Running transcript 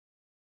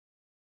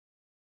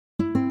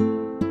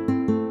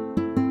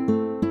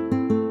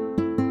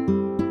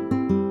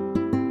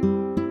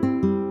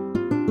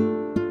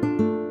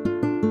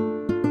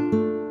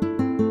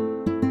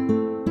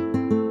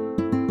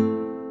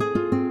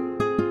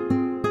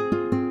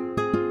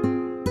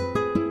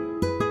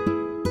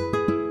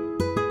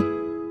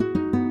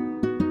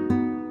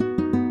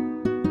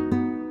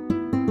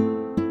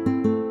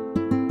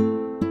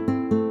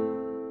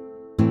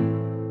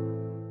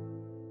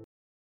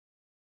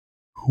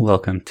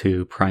Welcome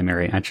to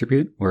Primary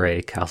Attribute. We're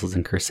a Castles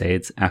and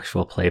Crusades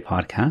actual play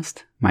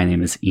podcast. My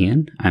name is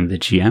Ian. I'm the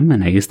GM,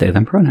 and I use they,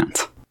 them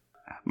pronouns.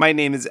 My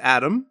name is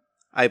Adam.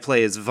 I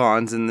play as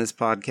Vons in this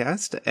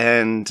podcast,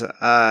 and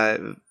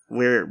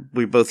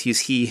we both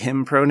use he,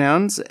 him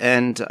pronouns,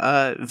 and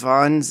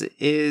Vons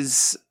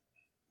is...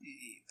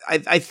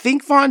 I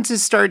think Vons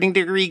is starting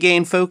to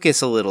regain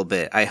focus a little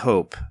bit, I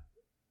hope.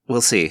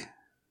 We'll see.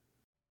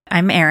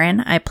 I'm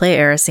Erin. I play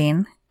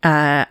Erisine.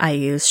 I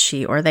use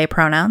she or they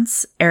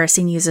pronouns.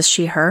 Erisine uses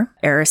she, her.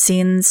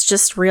 Erisine's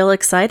just real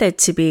excited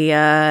to be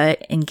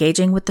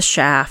engaging with the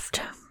shaft.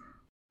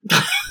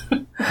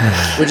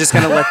 We're just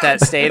going to let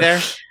that stay there?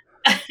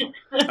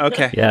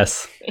 Okay.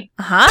 Yes.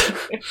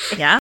 Uh-huh.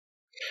 Yeah.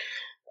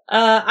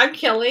 I'm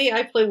Kelly.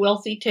 I play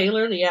Wealthy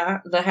Taylor,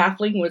 the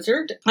halfling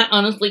wizard. I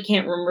honestly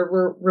can't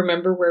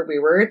remember where we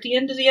were at the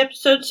end of the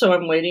episode, so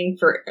I'm waiting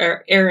for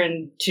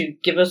Erin to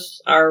give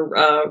us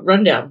our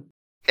rundown.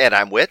 And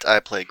I'm Wit. I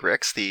play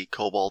Grix, the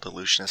kobold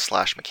illusionist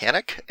 /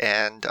 mechanic,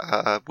 and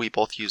we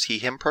both use he,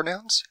 him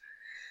pronouns.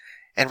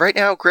 And right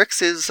now,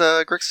 Grix is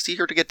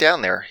eager to get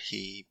down there.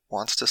 He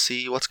wants to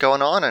see what's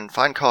going on and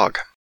find Cog.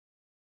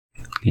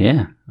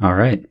 Yeah, all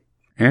right.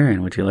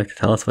 Erin, would you like to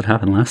tell us what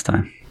happened last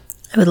time?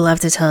 I would love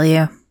to tell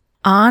you.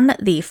 On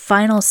the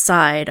final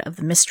side of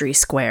the Mystery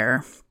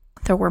Square,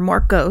 there were more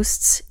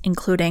ghosts,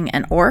 including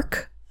an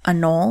orc, a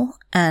gnoll,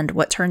 and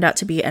what turned out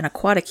to be an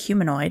aquatic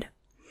humanoid.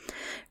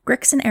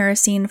 Grix and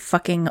Erisine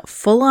fucking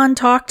full-on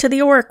talk to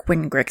the orc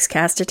when Grix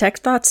cast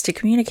Detect Thoughts to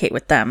communicate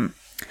with them.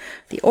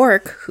 The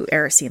orc, who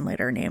Erisine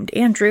later named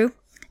Andrew,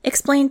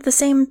 explained the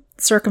same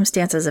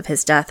circumstances of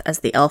his death as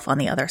the elf on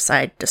the other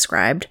side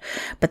described,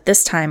 but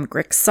this time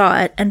Grix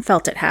saw it and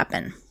felt it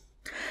happen.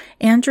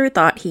 Andrew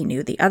thought he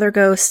knew the other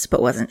ghosts,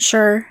 but wasn't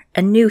sure,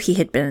 and knew he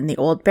had been in the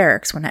old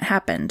barracks when it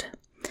happened.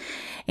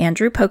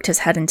 Andrew poked his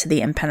head into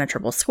the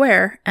impenetrable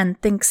square, and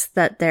thinks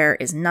that there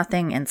is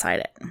nothing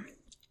inside it.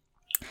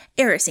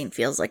 Erisine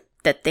feels like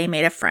that they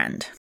made a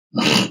friend.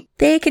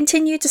 They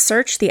continue to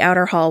search the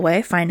outer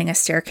hallway, finding a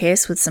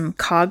staircase with some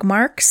cog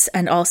marks,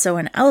 and also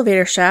an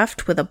elevator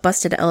shaft with a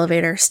busted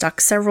elevator stuck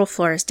several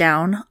floors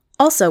down,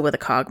 also with a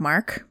cog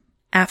mark.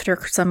 After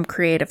some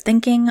creative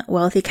thinking,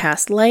 Wealthy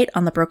cast light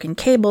on the broken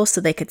cable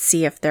so they could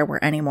see if there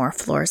were any more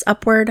floors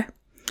upward.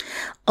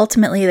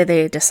 Ultimately,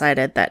 they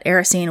decided that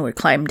Erisine would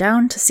climb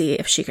down to see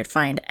if she could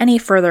find any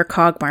further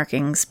cog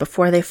markings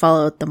before they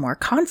followed the more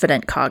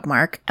confident cog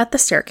mark at the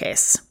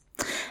staircase.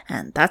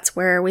 And that's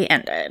where we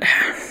ended.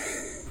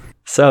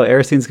 So,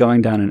 Erisine's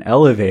going down an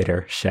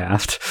elevator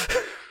shaft.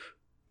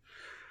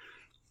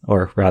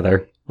 Or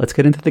rather, let's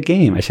get into the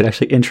game. I should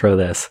actually intro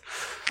this.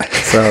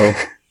 So...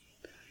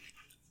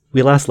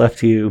 we last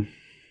left you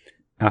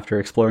after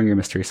exploring your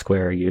Mystery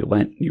Square. You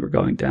were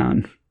going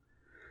down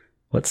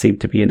what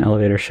seemed to be an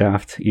elevator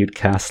shaft. You'd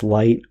cast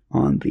light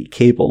on the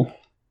cable,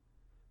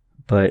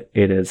 but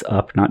it is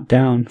up, not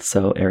down.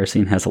 So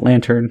Erisine has a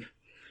lantern,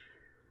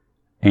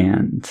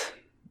 and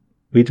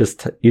you just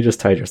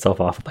tied yourself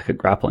off with like a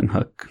grappling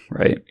hook,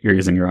 right? You're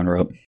using your own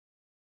rope.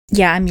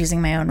 Yeah, I'm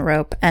using my own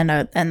rope and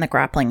the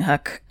grappling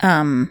hook.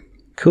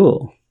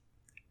 Cool.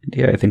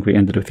 Yeah, I think we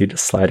ended with you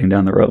just sliding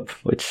down the rope,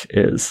 which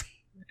is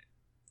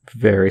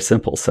very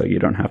simple, so you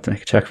don't have to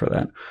make a check for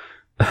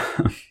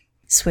that.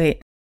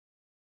 Sweet.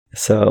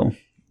 So,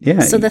 yeah.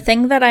 So the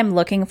thing that I'm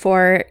looking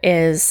for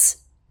is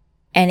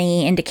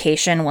any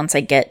indication once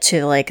I get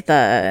to like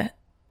the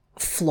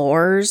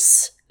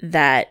floors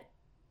that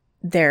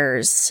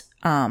there's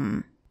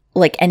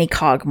like any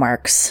cog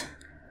marks,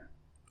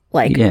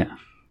 like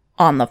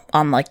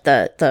on like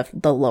the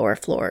lower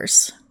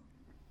floors.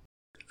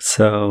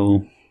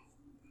 So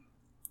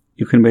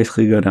you can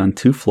basically go down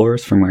 2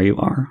 floors from where you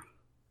are.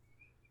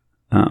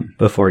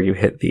 Before you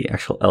hit the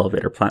actual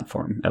elevator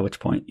platform, at which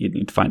point you'd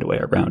need to find a way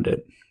around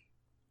it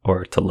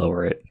or to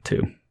lower it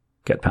to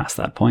get past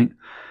that point.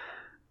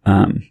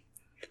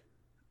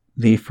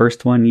 The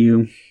first one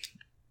you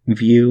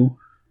view,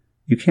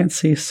 you can't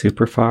see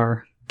super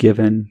far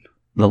given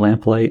the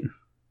lamplight,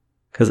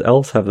 because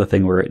elves have the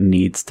thing where it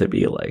needs to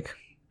be like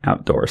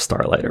outdoor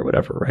starlight or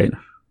whatever, right?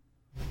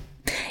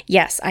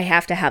 Yes, I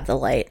have to have the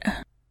light.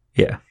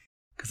 Yeah,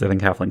 because I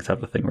think halflings have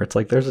the thing where it's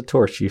like there's a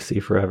torch you see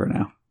forever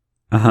now.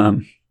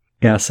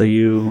 Yeah, so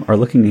you are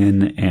looking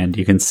in and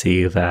you can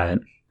see that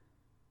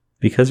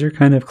because you're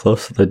kind of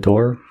close to the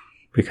door,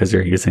 because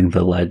you're using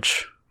the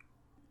ledge,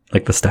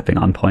 like the stepping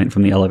on point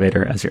from the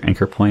elevator as your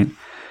anchor point,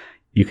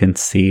 you can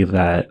see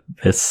that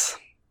this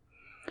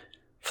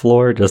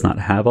floor does not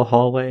have a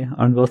hallway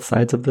on both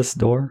sides of this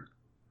door.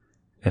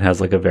 It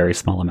has like a very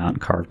small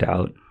amount carved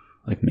out,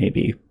 like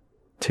maybe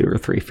 2 or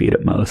 3 feet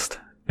at most.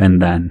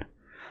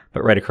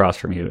 But right across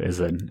from you is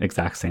an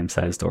exact same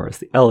size door as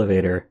the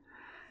elevator.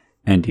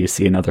 And you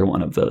see another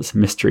one of those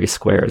mystery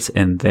squares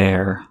in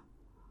there.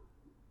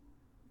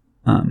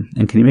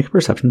 And can you make a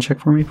perception check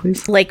for me,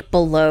 please? Like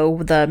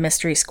below the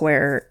mystery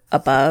square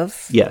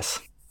above? Yes.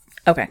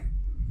 Okay.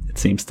 It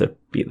seems to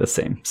be the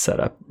same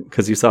setup,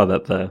 because you saw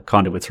that the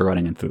conduits are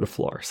running in through the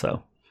floor,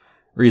 so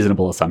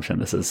reasonable assumption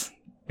this is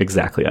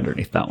exactly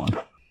underneath that one.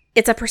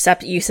 It's a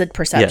you said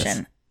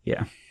perception.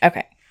 Yes. Yeah.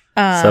 Okay.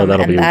 So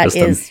that'll be that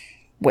wisdom. is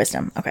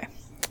wisdom. Okay.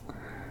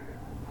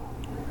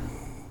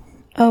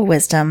 Oh,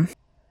 wisdom.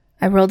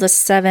 I rolled a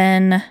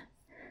 7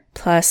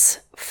 plus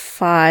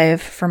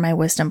 5 for my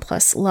wisdom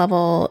plus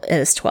level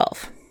is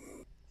 12.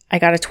 I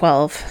got a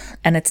 12,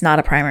 and it's not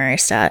a primary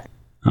stat.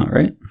 All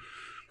right.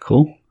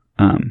 Cool.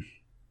 In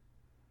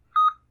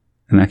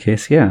that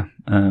case, yeah.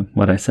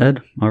 What I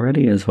said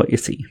already is what you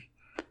see.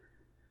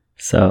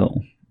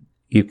 So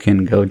you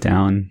can go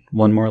down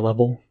one more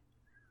level.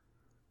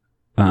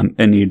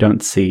 And you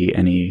don't see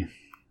at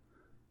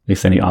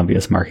least any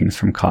obvious markings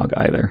from Cog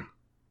either.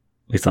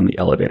 At least on the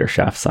elevator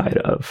shaft side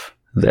of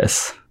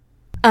this.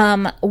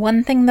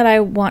 One thing that I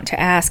want to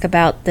ask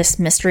about this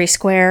mystery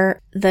square,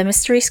 the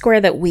mystery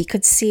square that we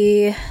could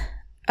see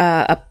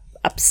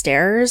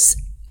upstairs,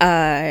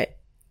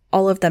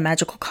 all of the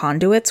magical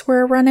conduits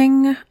were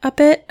running up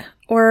it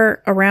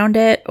or around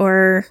it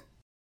or...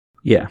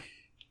 Yeah,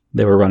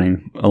 they were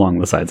running along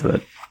the sides of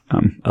it,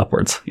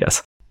 upwards,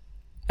 yes.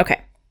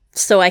 Okay,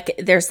 so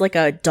there's like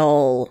a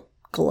dull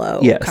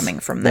glow coming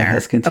from there. That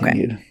has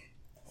continued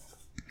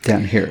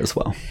down here as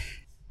well.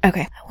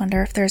 Okay, I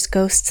wonder if there's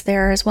ghosts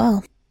there as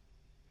well.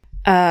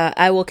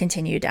 I will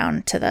continue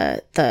down to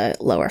the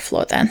lower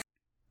floor then.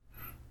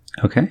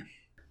 Okay.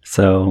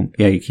 So,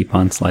 yeah, you keep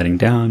on sliding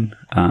down.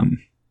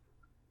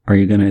 Are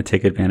you going to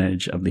take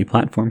advantage of the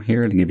platform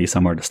here to give you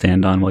somewhere to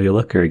stand on while you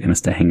look, or are you going to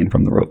stay hanging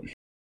from the rope?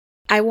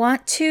 I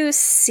want to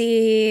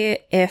see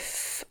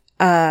if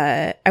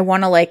I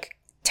want to like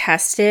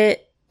test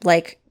it,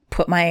 like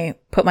put my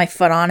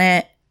foot on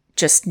it,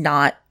 just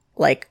not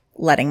like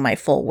letting my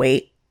full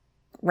weight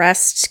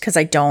rest because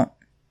I don't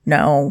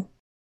know.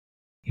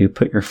 You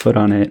put your foot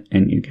on it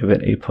and you give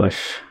it a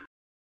push.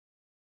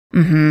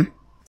 Mm-hmm.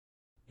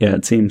 Yeah,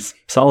 it seems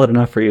solid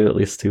enough for you at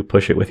least to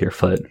push it with your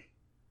foot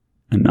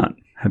and not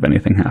have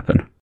anything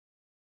happen.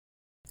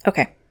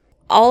 Okay.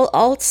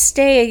 I'll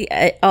stay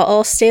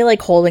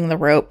like holding the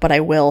rope, but I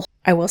will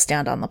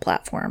stand on the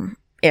platform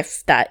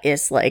if that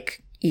is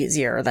like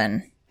easier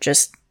than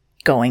just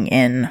going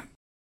in.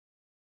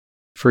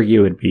 For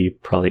you, it'd be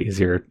probably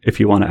easier if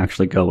you want to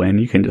actually go in.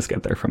 You can just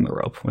get there from the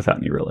rope without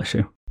any real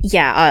issue.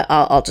 Yeah,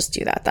 I'll just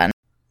do that then.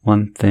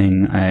 One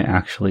thing I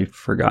actually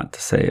forgot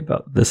to say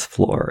about this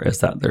floor is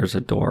that there's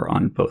a door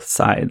on both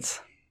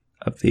sides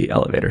of the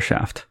elevator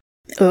shaft.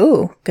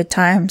 Ooh, good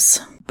times.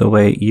 The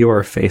way you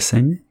are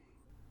facing,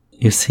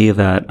 you see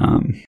that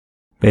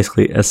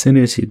basically as soon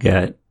as you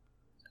get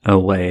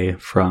away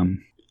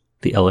from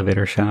the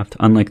elevator shaft,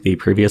 unlike the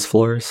previous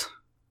floors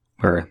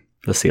where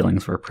the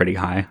ceilings were pretty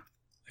high,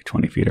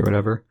 20 feet or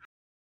whatever.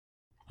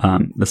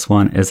 This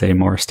one is a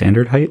more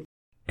standard height,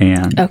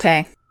 and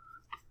okay,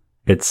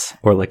 it's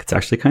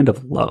actually kind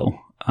of low.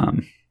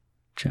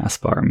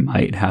 Jaspar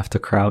might have to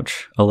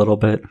crouch a little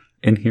bit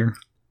in here.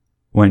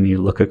 When you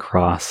look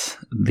across,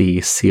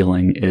 the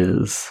ceiling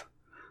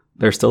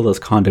there's still those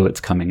conduits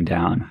coming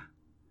down,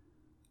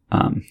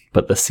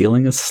 but the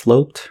ceiling is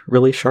sloped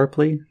really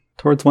sharply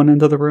towards one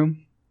end of the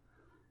room,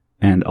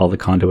 and all the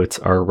conduits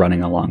are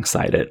running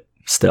alongside it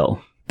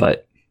still,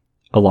 but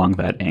along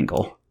that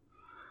angle.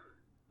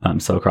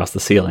 So across the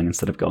ceiling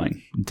instead of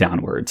going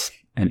downwards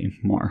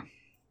anymore,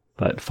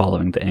 but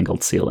following the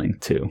angled ceiling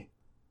to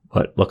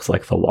what looks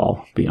like the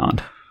wall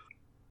beyond.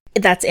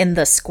 That's in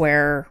the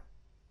square.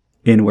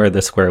 In where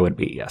the square would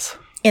be, yes.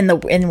 In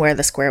where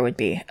the square would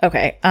be.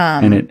 Okay.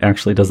 And it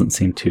actually doesn't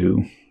seem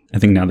to, I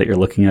think now that you're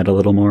looking at it a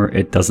little more,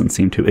 it doesn't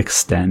seem to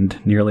extend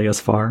nearly as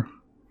far.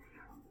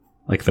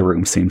 Like the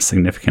room seems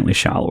significantly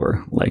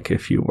shallower, like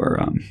if you were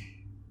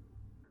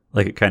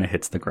like it kind of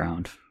hits the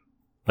ground.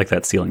 Like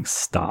that ceiling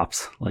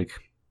stops like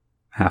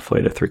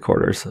halfway to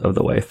 3/4 of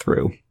the way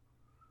through.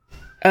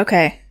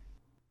 Okay.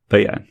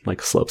 But yeah,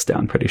 like slopes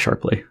down pretty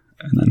sharply.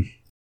 And then...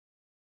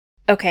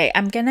 Okay,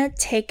 I'm gonna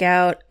take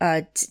out,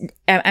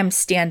 I'm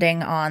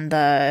standing on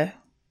the,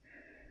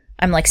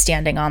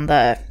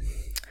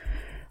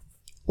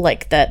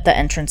 like the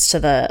entrance to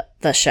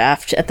the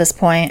shaft at this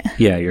point.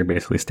 Yeah, you're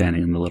basically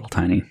standing in the little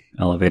tiny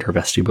elevator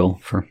vestibule,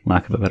 for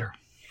lack of a better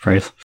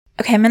phrase.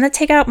 Okay, I'm gonna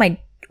take out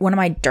one of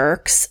my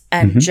dirks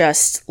and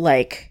just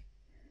like,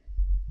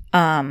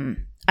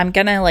 I'm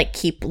gonna like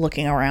keep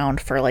looking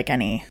around for like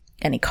any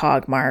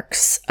cog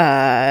marks.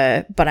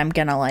 But I'm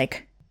gonna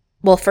like,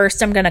 well,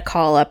 first I'm gonna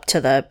call up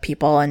to the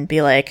people and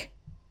be like,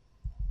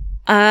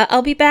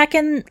 I'll be back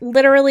in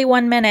literally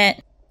 1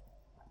 minute.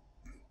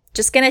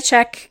 Just gonna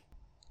check.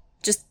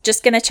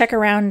 Just gonna check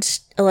around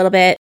a little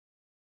bit.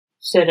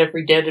 Said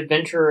every dead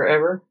adventurer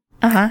ever.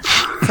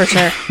 For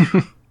sure.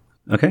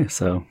 Okay,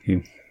 so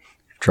you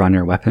draw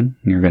your weapon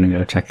and you're gonna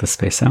go check the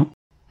space out.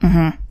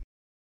 I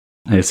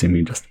assume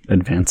you just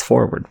advance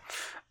forward.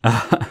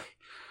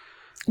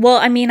 Well,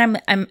 I mean,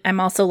 I'm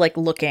also like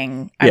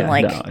looking. No,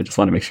 I just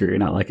want to make sure you're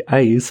not like, I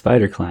use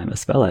spider climb, a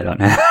spell I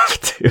don't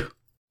have to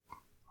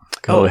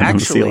go in on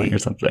the ceiling or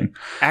something.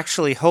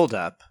 Actually, hold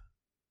up.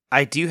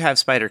 I do have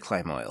spider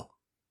climb oil.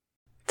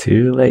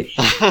 Too late.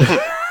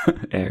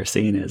 Air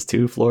scene is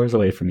 2 floors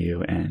away from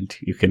you, and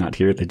you cannot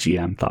hear the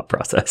GM thought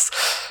process.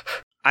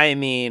 I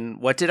mean,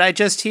 what did I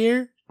just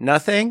hear?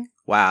 Nothing?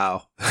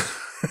 Wow.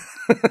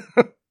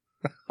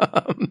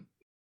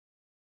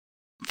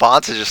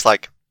 Vons is just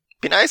like,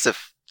 be nice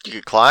if you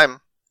could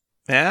climb.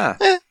 Yeah.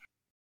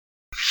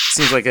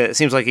 Seems like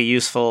a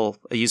useful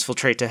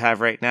trait to have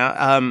right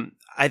now.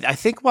 I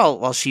think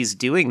while she's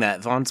doing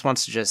that, Vons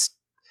wants to just.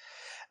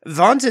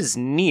 Vons is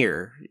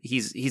near.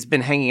 He's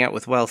been hanging out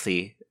with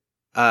Wealthy.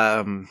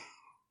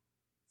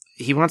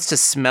 He wants to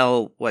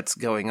smell what's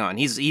going on.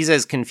 He's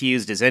as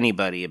confused as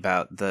anybody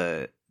about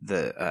the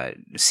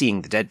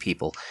seeing the dead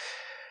people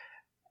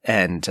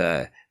and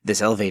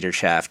this elevator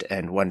shaft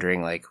and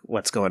wondering like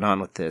what's going on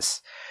with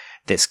this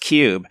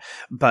cube.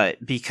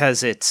 But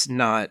because it's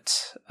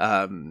not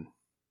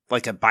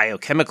like a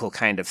biochemical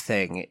kind of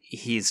thing,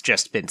 he's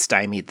just been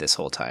stymied this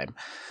whole time.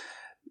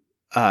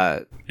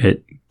 So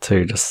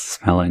you're just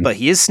smelling. But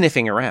he is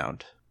sniffing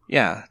around.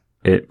 Yeah.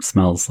 It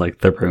smells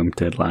like the room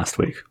did last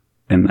week,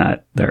 in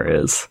that there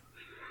is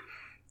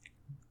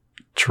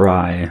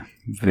dry,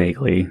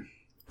 vaguely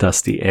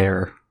dusty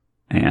air,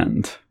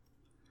 and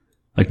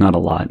like not a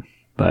lot,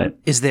 but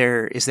is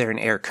there an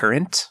air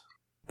current?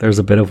 There's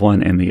a bit of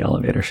one in the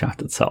elevator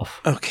shaft itself.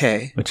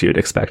 Okay. Which you would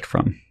expect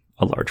from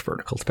a large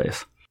vertical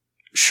space.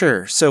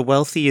 Sure. So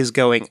Wealthy is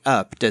going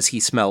up. Does he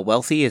smell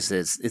Wealthy? Is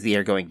the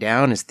air going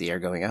down? Is the air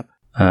going up?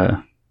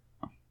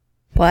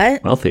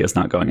 What? Wealthy is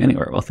not going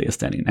anywhere. Wealthy is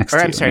standing next to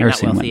you. I'm sorry,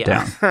 not Wealthy. Went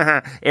down.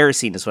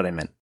 Erosine is what I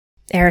meant.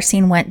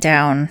 Erosine went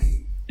down.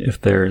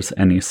 If there's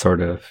any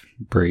sort of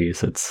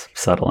breeze, it's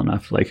subtle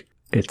enough. Like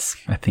it's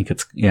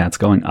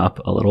going up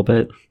a little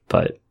bit,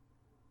 but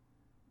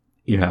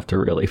you have to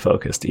really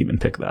focus to even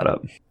pick that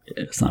up.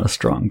 It's not a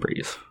strong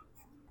breeze.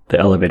 The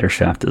elevator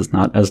shaft is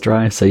not as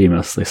dry, so you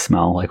mostly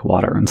smell like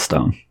water and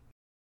stone.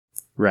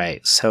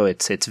 Right. So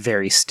it's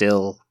very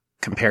still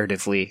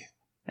comparatively,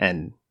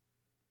 and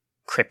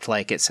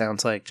crypt-like it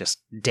sounds like,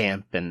 just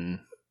damp and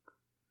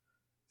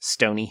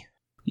stony.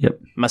 Yep.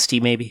 Musty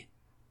maybe.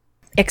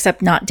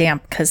 Except not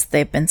damp, because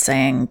they've been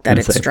saying that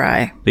it's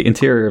dry. The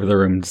interior of the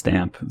room is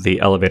damp. The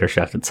elevator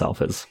shaft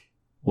itself is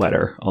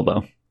wetter,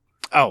 although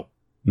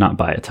not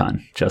by a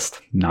ton.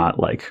 Just not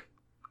like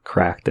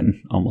cracked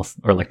and almost,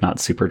 or like not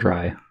super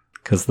dry.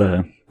 Because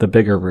the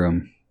bigger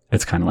room,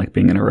 it's kind of like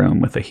being in a room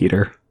with a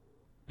heater.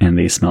 And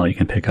the smell you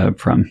can pick up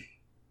from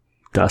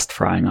dust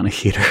frying on a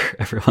heater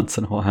every once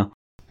in a while.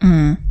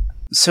 Mm.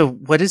 So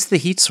what is the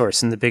heat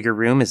source in the bigger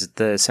room? Is it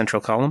the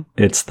central column?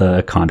 It's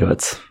the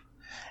conduits.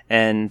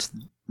 And,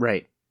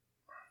 right.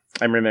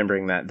 I'm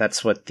remembering that.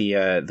 That's what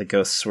the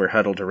ghosts were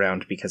huddled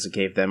around because it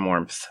gave them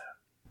warmth.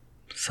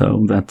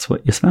 So that's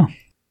what you smell.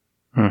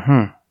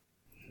 Mm-hmm.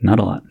 Not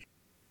a lot.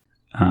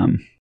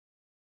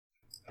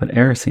 But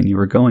Erosine, you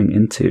were going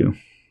into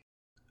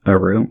a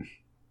room.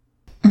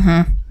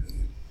 Mm-hmm.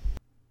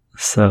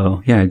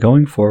 So, yeah,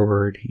 going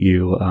forward,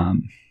 you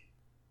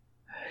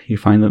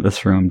find that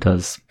this room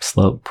does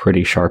slope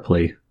pretty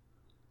sharply,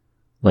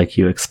 like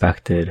you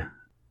expected.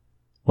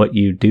 What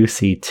you do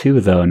see,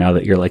 too, though, now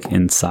that you're, like,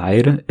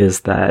 inside,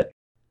 is that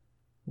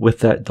with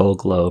that dull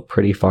glow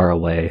pretty far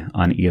away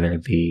on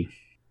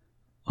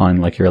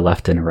like, your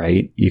left and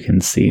right, you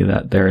can see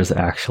that there is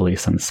actually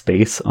some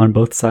space on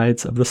both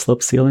sides of the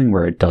slope ceiling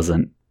where it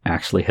doesn't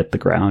actually hit the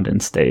ground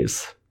and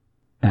stays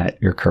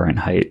at your current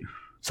height.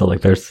 So,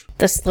 like, there's...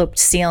 The sloped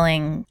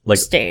ceiling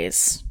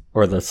stays.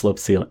 Or the slope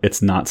ceiling.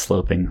 It's not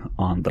sloping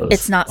on those.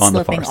 It's not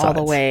sloping all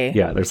the way.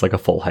 Yeah, there's, like, a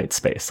full height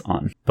space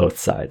on both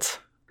sides.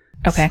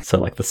 Okay. So,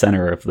 like, the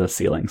center of the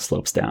ceiling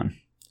slopes down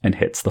and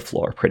hits the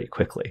floor pretty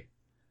quickly.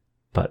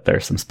 But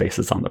there's some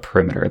spaces on the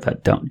perimeter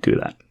that don't do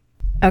that.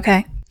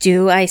 Okay.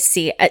 Do I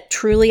see...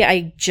 truly,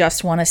 I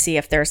just want to see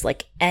if there's,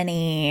 like,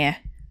 any...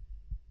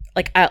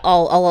 Like,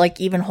 I'll like,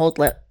 even hold...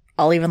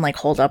 I'll even, like,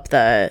 hold up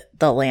the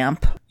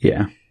lamp.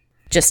 Yeah.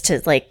 Just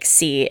to, like,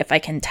 see if I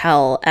can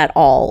tell at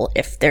all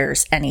if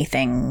there's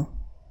anything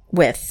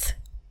with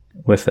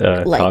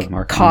a like, cog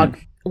mark on it.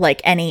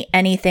 Like,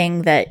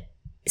 anything that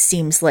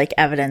seems like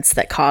evidence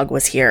that Cog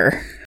was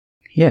here.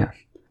 Yeah.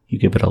 You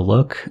give it a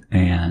look,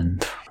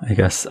 and I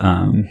guess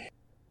I've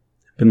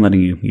been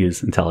letting you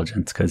use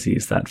intelligence because you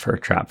use that for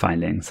trap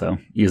finding, so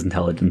use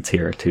intelligence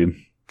here to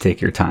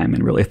take your time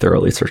and really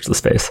thoroughly search the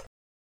space.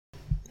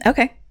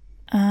 Okay.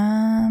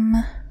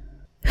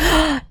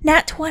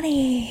 Nat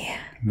 20!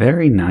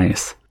 Very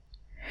nice.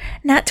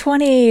 Nat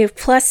 20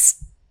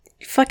 plus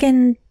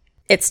fucking...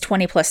 It's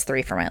 20 plus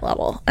 3 for my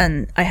level,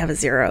 and I have a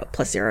 0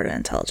 plus 0 to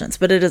intelligence,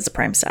 but it is a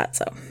prime stat,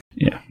 so...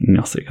 Yeah, and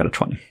also you got a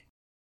 20.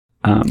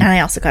 And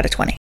I also got a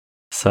 20.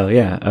 So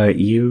yeah,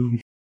 you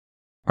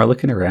are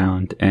looking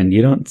around, and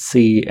you don't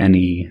see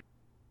any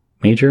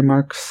major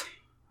marks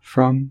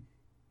from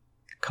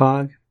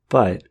Cog,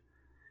 but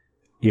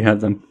you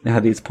have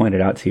these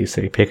pointed out to you,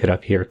 so you pick it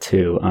up here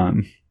too.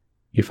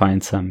 You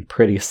find some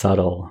pretty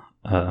subtle,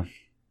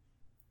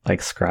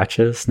 like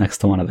scratches next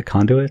to one of the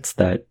conduits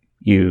that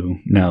you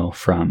know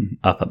from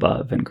up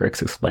above, and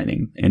Grix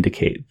explaining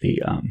indicate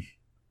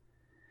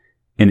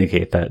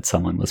that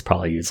someone was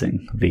probably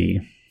using the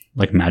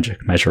like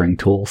magic measuring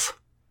tools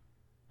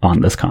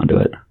on this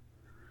conduit.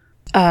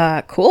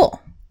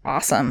 Cool.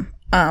 Awesome.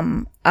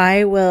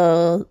 I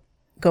will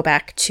go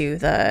back to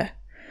the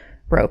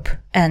rope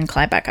and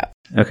climb back up.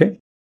 Okay.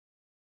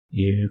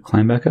 You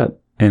climb back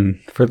up.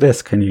 And for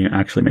this, can you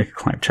actually make a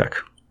climb check?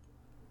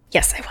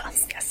 Yes, I will.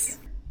 Yes.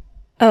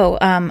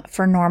 Oh,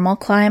 for normal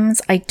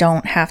climbs, I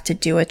don't have to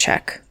do a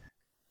check.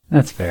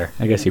 That's fair.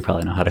 I guess you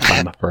probably know how to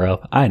climb up a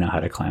rope. I know how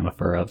to climb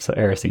up a rope, so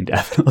Erisine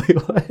definitely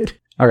would.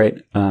 All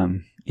right.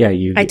 Yeah,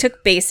 you... I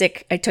took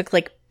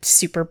like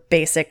super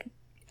basic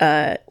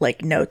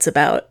like notes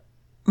about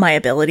my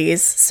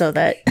abilities so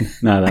that...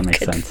 No, that makes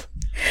sense.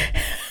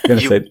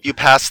 You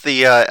passed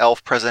the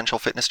Elf Presidential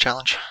Fitness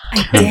Challenge?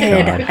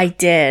 I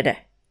did.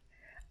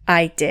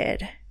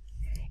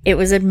 It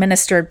was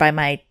administered by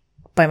my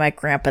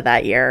grandpa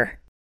that year.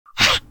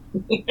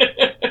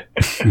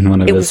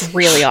 It was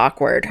really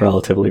awkward.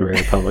 Relatively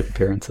rare public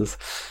appearances.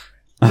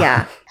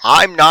 Yeah.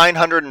 I'm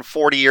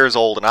 940 years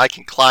old and I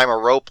can climb a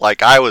rope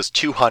like I was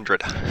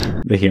 200.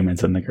 The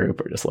humans in the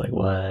group are just like,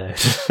 what?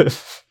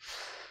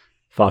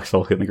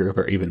 Foxfolk in the group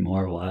are even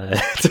more,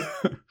 what?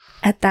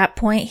 At that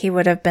point, he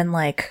would have been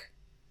like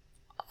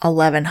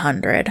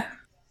 1100.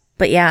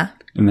 But yeah.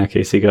 In that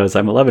case, he goes,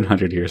 I'm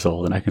 1100 years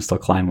old and I can still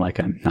climb like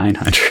I'm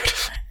 900.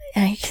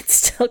 I can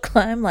still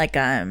climb like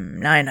I'm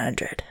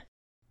 900.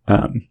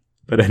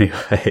 But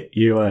anyway,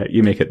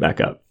 you make it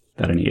back up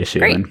without any issue.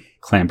 Great. And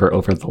clamber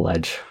over the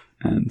ledge,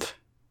 and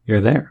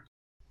you're there.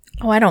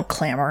 Oh, I don't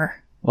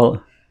clamber.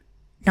 Well,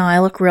 no, I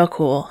look real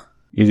cool.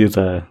 You do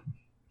the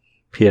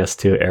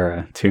PS2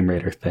 era Tomb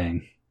Raider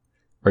thing,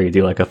 where you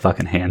do like a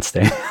fucking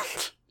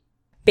handstand.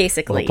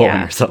 Basically, pulling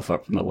yeah. yourself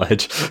up from the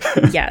ledge.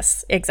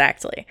 Yes,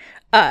 exactly.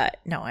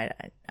 No, I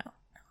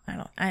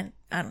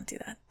don't do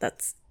that.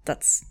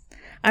 That's.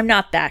 I'm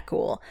not that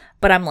cool,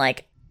 but I'm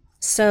like,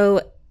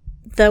 so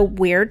the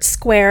weird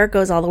square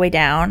goes all the way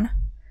down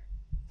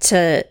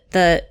to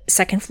the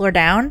second floor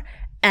down,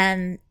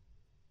 and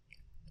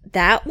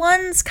that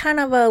one's kind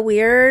of a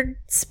weird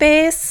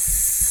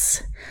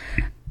space.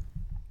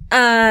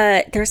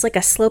 There's like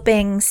a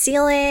sloping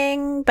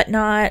ceiling, but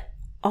not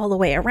all the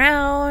way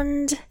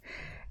around.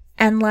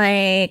 And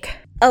like,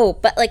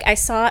 but like I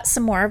saw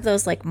some more of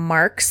those like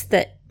marks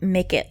that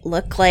make it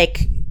look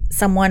like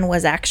someone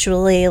was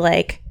actually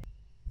like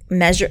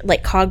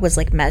Cog was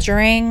like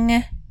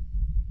measuring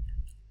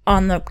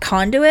on the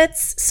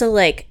conduits. So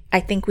like, I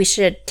think we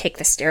should take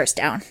the stairs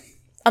down.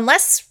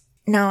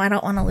 No, I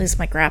don't want to lose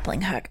my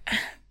grappling hook.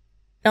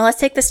 No, let's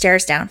take the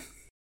stairs down.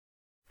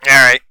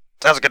 Alright,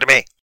 sounds good to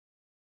me.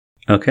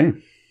 Okay.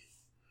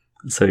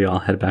 So you all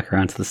head back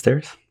around to the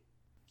stairs?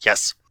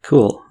 Yes.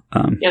 Cool.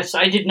 Yes,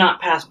 I did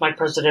not pass my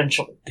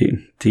presidential.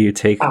 Do you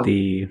take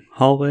the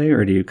hallway,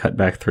 or do you cut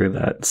back through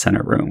that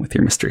center room with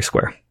your mystery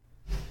square?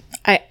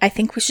 I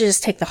think we should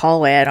just take the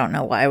hallway. I don't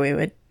know why we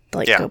would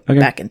go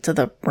back into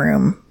the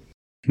room.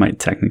 Might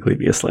technically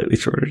be a slightly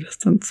shorter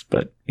distance,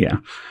 but yeah.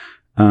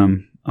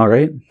 All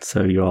right,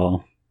 so you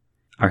all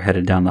are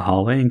headed down the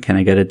hallway, and can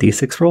I get a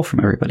d6 roll from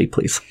everybody,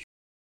 please?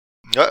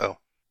 Uh-oh.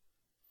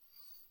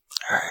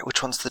 Alright,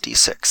 which one's the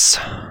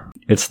d6?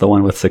 It's the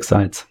one with 6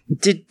 sides.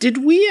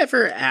 Did we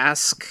ever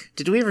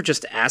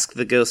just ask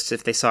the ghosts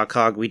if they saw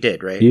Cog? We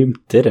did, right? You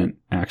didn't,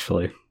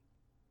 actually.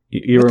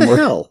 You what were the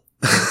hell?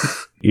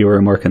 You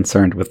were more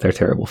concerned with their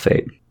terrible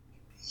fate.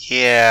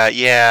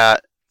 Yeah.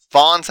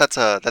 Vons, that's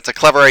a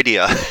clever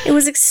idea. It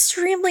was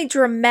extremely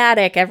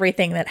dramatic,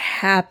 everything that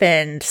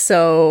happened,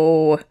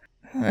 so...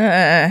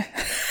 Yeah,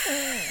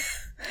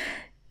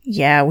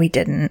 we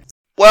didn't.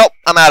 Well,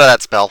 I'm out of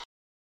that spell.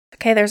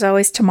 Okay, there's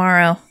always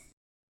tomorrow.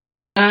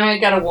 I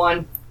got a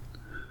 1.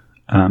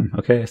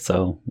 Okay,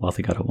 so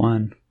Wealthy got a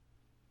 1.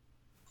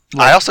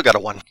 I also got a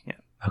 1. Yeah.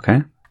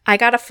 Okay. I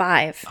got a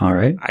 5. All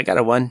right. I got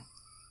a 1.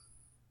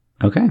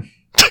 Okay.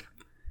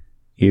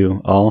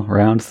 You all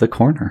round the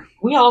corner.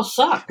 We all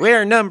suck.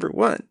 We're number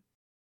 1.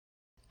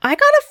 I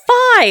got a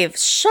 5!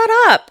 Shut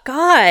up!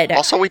 God!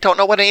 Also, we don't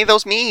know what any of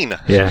those mean.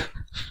 Yeah.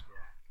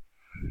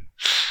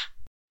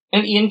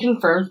 And Ian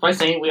confirms by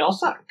saying we all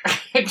suck.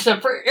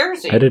 Except for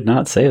Erisine. I did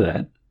not say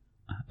that.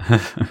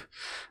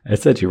 I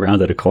said you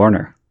rounded a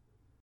corner.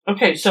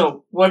 Okay,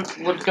 so what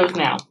goes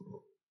now?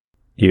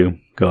 You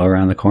go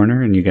around the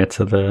corner and you get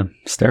to the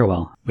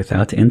stairwell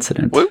without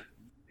incident. Woo.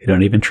 You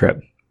don't even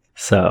trip.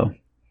 So,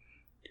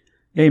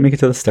 yeah, you make it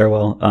to the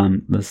stairwell.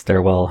 The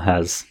stairwell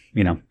has,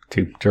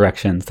 2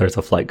 directions. There's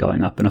a flight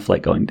going up and a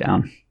flight going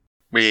down.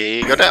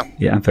 We go down.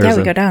 Yeah,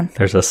 we go down.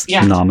 There's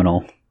a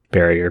nominal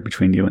barrier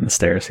between you and the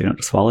stairs, so you don't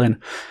just fall in.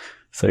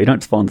 So you don't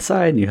just fall on the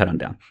side and you head on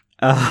down.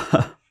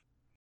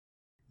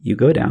 You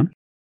go down,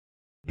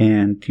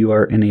 and you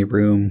are in a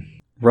room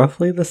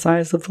roughly the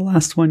size of the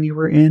last one you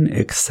were in,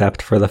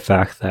 except for the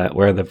fact that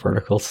where the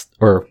vertical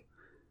stair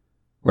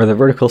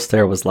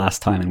was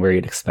last time and where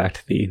you'd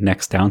expect the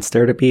next down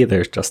stair to be,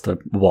 there's just a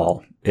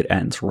wall. It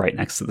ends right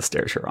next to the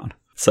stairs you're on.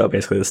 So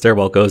basically the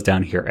stairwell goes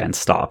down here and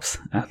stops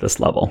at this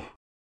level.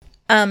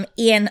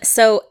 Ian,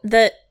 so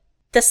the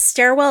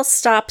stairwell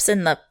stops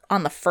on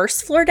the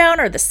first floor down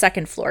or the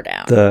second floor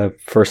down? The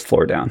first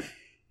floor down.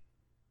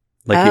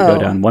 You go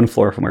down 1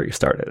 floor from where you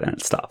started and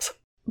it stops.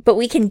 But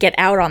we can get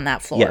out on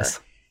that floor. Yes.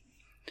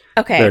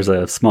 Okay. There's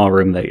a small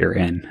room that you're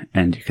in,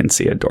 and you can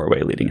see a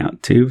doorway leading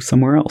out to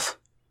somewhere else.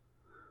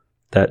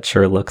 That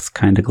sure looks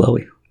kind of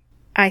glowy.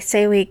 I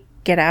say we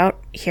get out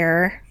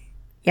here.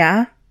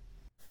 Yeah?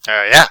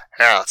 Yeah,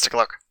 let's take a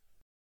look.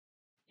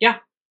 Yeah.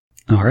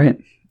 All right.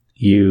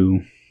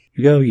 You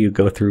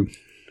go through,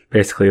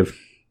 basically,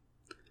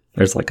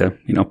 there's like a,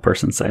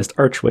 person-sized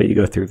archway. You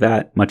go through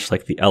that, much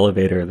like the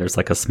elevator. There's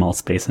like a small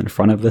space in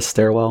front of this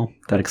stairwell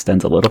that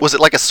extends a little. Was it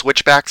like a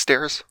switchback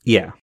stairs?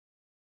 Yeah.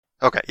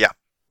 Okay, yeah.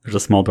 There's a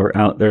small door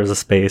out. There's a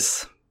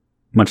space,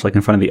 much like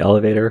in front of the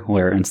elevator,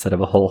 where instead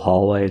of a whole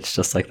hallway, it's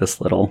just like this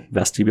little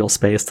vestibule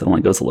space that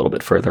only goes a little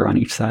bit further on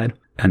each side.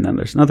 And then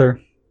there's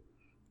another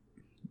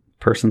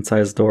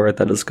person-sized door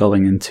that is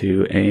going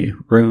into a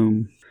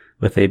room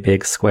with a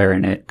big square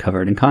in it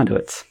covered in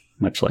conduits,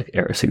 much like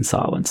Erisine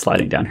saw when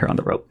sliding down here on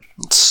the rope.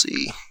 Let's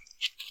see.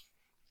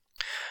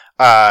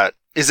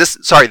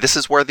 This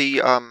is where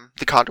the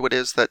conduit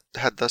is that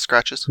had the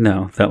scratches?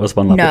 No, that was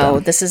one level No,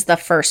 down. this is the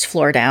first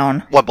floor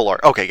down. One below.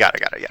 Okay, got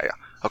it. Yeah.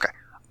 Okay.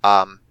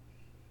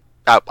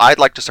 I'd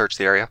like to search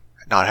the area,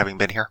 not having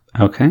been here.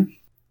 Okay.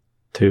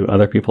 Do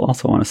other people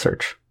also want to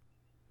search?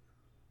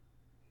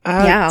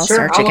 Yeah, I'll Sure,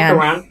 search I'll again.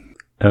 look around.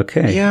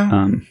 Okay.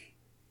 Yeah.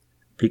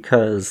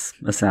 Because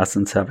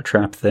assassins have a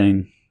trap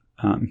thing,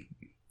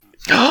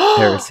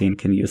 Erisine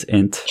can use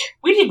int.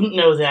 We didn't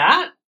know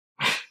that.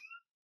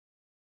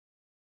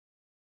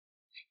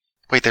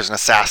 Wait, there's an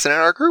assassin in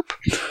our group?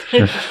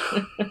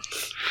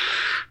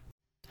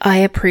 I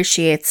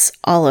appreciates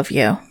all of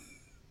you.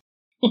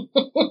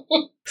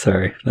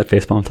 Sorry, that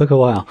facepalm took a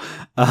while.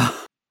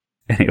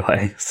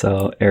 Anyway,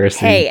 so Erisine...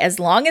 Hey, as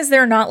long as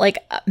they're not like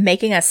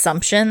making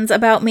assumptions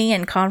about me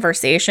in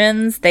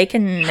conversations, they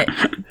can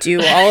do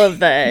all of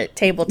the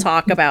table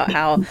talk about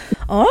how,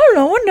 oh,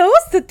 no one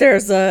knows that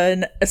there's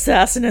an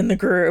assassin in the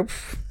group.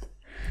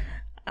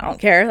 I don't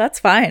care. That's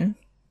fine.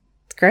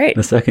 It's great.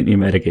 The second you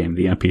metagame,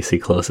 the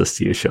NPC closest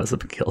to you shows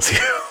up and kills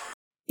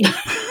you.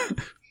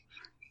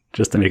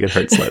 Just to make it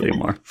hurt slightly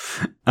more.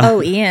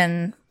 Oh,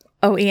 Ian,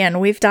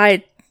 we've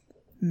died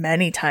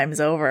many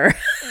times over.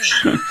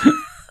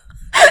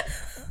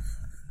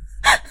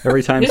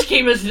 Every time... This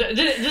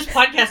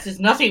podcast is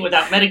nothing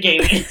without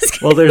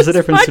metagaming. Well, there's a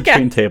difference podcast.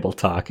 between table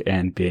talk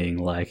and being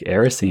like,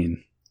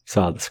 Erisine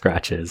saw the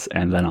scratches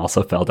and then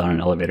also fell down an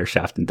elevator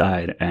shaft and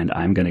died, and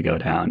I'm going to go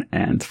down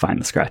and find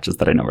the scratches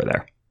that I know are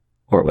there.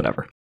 Or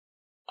whatever.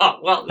 Oh,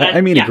 well,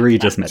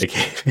 egregious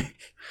metagaming.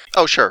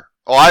 Oh, sure.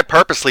 Oh, I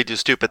purposely do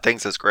stupid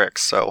things as Grix,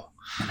 so...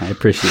 I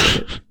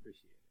appreciate it.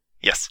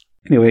 Yes.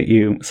 Anyway,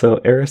 so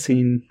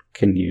Erisine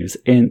can use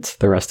int.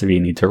 The rest of you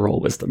need to roll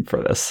wisdom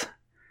for this.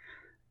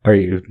 Are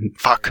you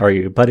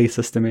buddy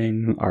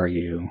systeming? Are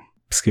you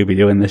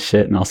Scooby-Dooing this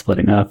shit and all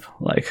splitting up?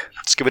 Like,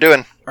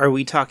 Scooby-Dooing. Are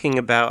we talking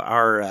about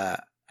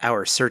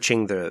our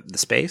searching the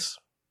space?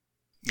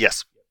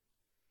 Yes.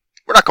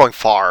 We're not going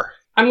far.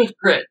 I'm with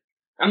Grit.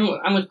 I'm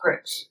with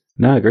Grix.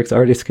 no, Grig's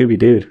already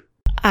Scooby-Dooed.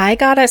 I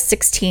got a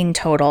 16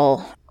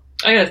 total,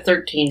 I got a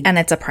 13. and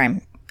it's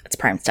prime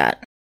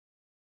stat.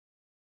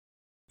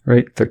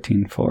 Right,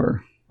 13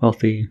 for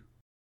Wealthy.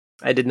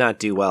 I did not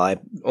do well. I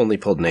only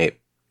pulled an 8.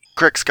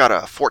 Grix got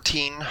a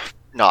 14,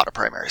 not a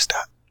primary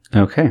stat.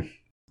 Okay.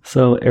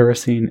 So,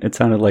 Erisine, it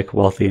sounded like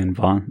Wealthy and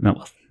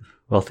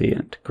Wealthy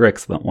and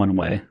Grix went one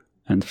way,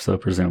 and so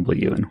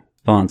presumably you and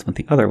Vaughn's went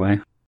the other way.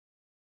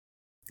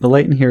 The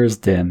light in here is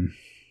dim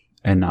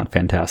and not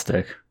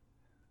fantastic.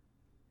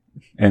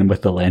 And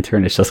with the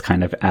lantern, it's just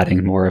kind of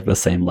adding more of the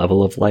same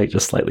level of light,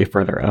 just slightly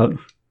further out.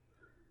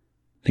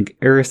 I think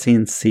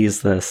Erisine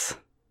sees this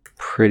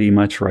pretty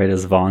much right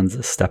as Vaughn's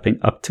is stepping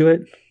up to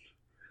it.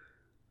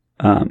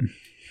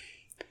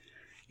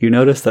 You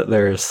notice that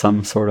there is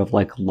some sort of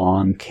like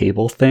long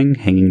cable thing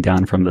hanging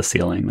down from the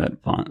ceiling that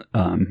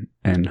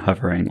and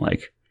hovering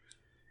like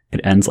it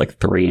ends like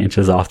 3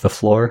 inches off the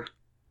floor.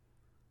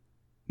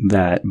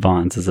 That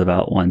Vaughn's is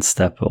about one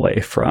step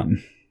away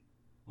from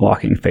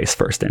walking face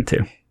first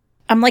into.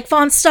 I'm like,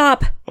 Vaughn,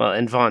 stop! Well,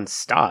 and Vaughn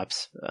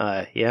stops.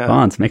 Yeah.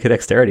 Vaughn's, make a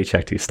dexterity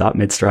check to stop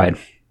mid-stride.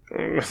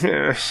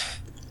 Well,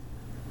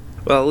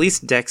 at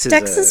least Dex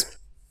is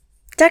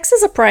Dex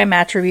is a prime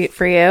attribute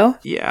for you.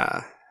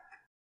 Yeah.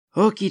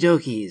 Okie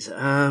dokies.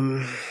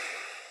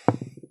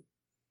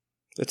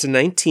 It's a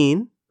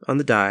 19 on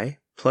the die,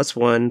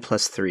 +1,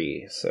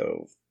 +3,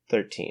 so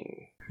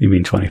 13. You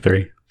mean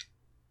 23?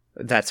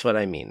 That's what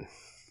I mean.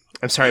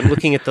 I'm sorry, I'm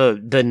looking at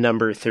the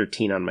number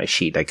 13 on my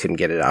sheet. I couldn't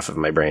get it off of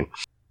my brain.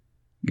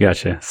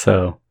 Gotcha.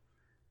 So,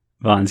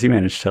 Vaughn's, you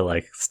managed to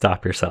like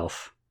stop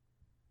yourself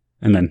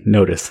and then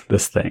notice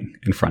this thing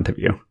in front of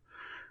you.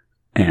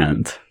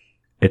 And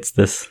it's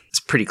this... It's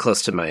pretty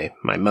close to my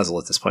muzzle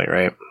at this point,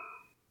 right?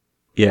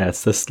 Yeah,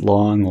 it's this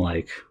long,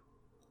 like,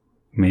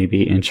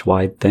 maybe inch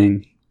wide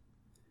thing.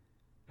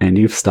 And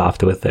you've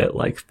stopped with it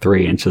like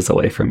 3 inches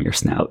away from your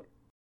snout.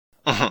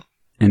 Uh-huh.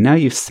 And now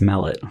you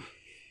smell it.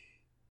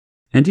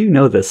 And you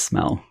know this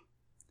smell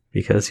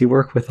because you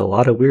work with a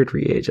lot of weird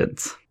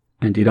reagents.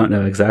 And you don't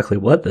know exactly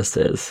what this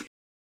is.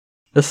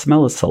 This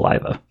smell is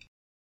saliva.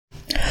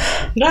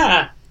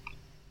 Nah.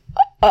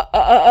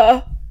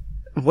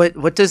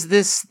 What does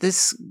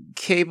this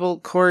cable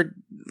cord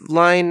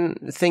line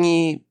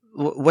thingy?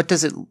 What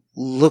does it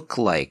look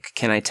like?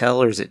 Can I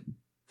tell, or is it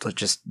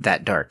just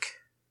that dark?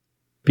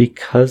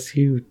 Because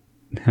you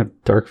have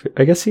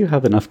I guess you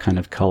have enough kind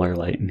of color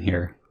light in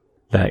here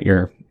that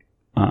you're,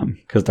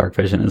 because dark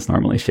vision is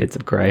normally shades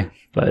of gray,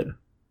 but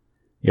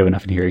you have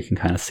enough in here you can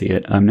kind of see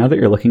it. Now that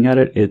you're looking at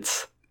it,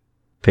 it's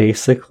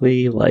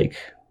basically like,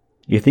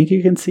 you think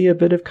you can see a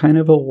bit of kind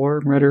of a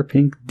warm red or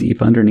pink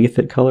deep underneath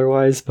it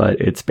color-wise, but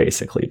it's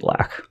basically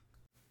black.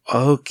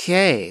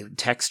 Okay.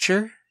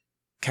 Texture?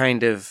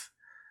 Kind of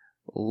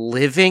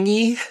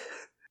living-y?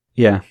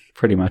 Yeah,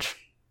 pretty much.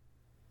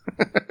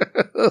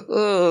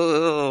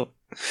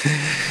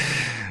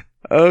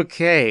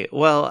 Okay.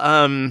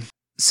 Well,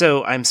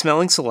 so I'm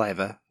smelling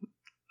saliva.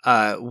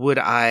 Would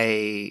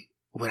I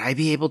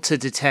be able to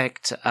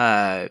detect,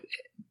 so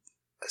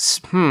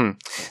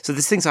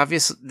this thing's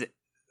obvious.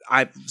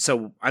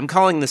 I'm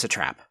calling this a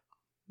trap.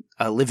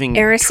 A living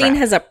Erisine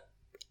trap.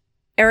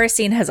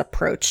 Erisine has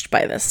approached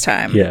by this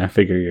time. Yeah, I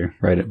figure you're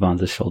right at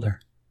Vaughn's shoulder.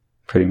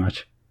 Pretty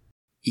much.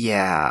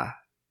 Yeah.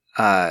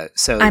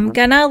 So I'm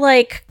gonna,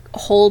 like,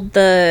 hold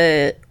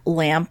the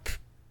lamp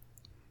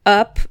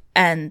up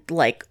and,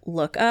 like,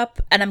 look up.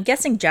 And I'm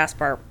guessing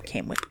Jasper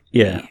came with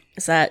Yeah. me.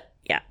 Is that...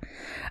 Yeah.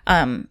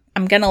 I'm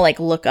gonna, like,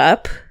 look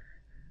up.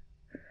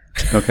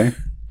 Okay.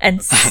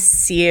 And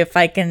see if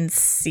I can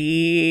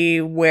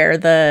see where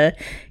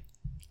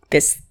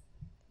this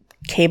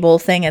cable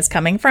thing is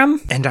coming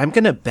from. And I'm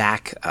gonna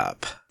back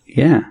up.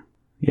 Yeah.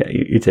 Yeah,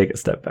 you take a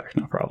step back,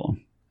 no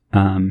problem.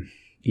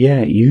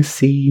 Yeah, you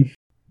see,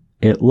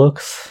 it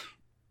looks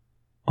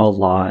a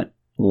lot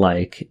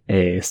like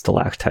a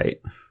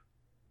stalactite,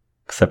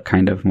 except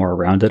kind of more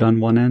rounded on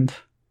one end,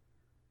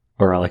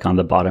 or like on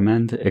the bottom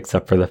end,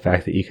 except for the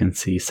fact that you can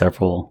see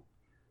several,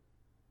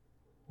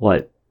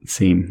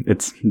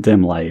 it's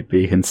dim light, but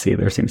you can see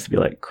there seems to be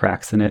like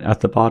cracks in it at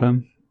the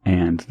bottom,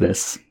 and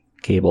this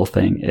cable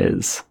thing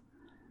is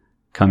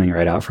coming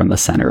right out from the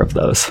center of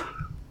those.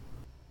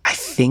 I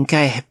think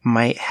I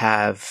might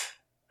have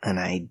an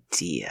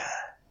idea.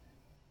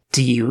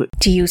 Do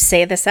you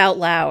say this out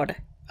loud?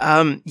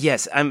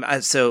 Yes, I'm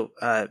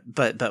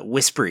but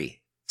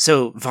whispery.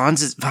 So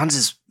Vaughn's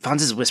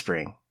is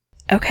whispering.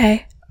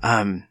 Okay.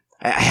 I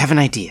have an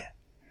idea.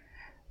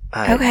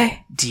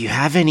 Okay. Do you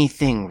have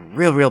anything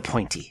real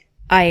pointy?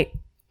 I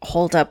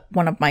hold up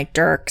one of my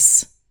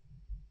dirks.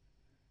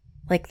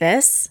 Like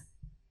this?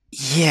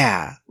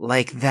 Yeah,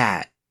 like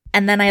that.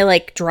 And then I,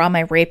 like, draw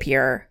my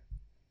rapier.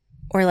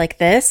 Or like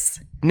this?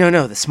 No,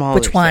 the smaller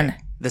Which one?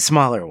 thing. The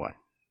smaller one.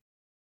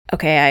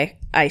 Okay,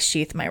 I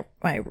sheath my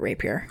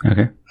rapier.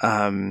 Okay.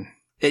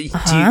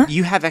 Do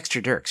you have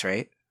extra dirks,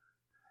 right?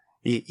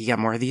 You got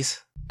more of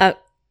these?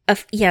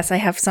 Yes, I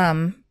have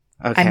some.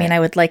 Okay. I mean, I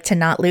would like to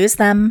not lose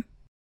them.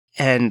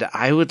 And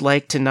I would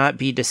like to not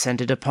be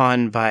descended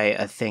upon by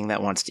a thing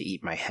that wants to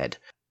eat my head.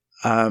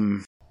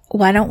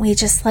 Why don't we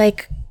just,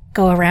 like,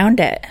 go around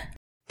it?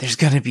 There's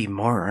gonna be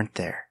more, aren't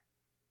there?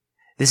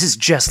 This is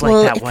just like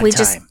that one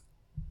time.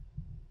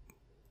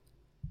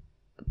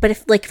 But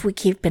if we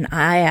keep an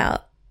eye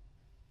out,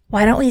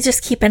 why don't we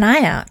just keep an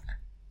eye out?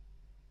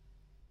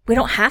 We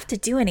don't have to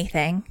do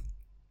anything.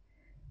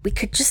 We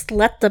could just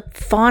let the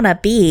fauna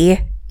be.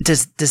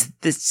 Does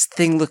this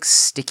thing look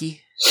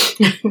sticky?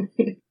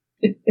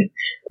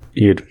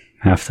 You'd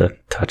have to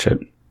touch it.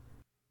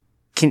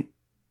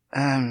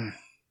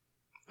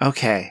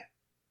 Okay.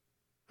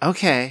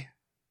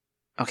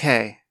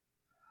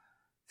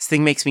 This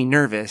thing makes me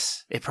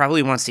nervous. It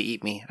probably wants to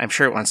eat me. I'm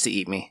sure it wants to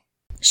eat me.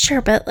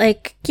 Sure, but,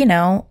 like, you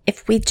know,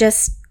 if we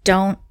just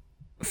don't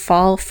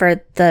fall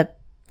for the,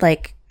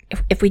 like,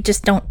 if we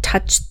just don't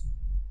touch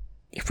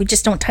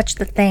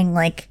the thing,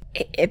 like,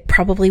 it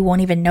probably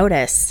won't even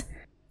notice.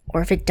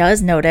 Or if it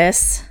does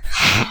notice...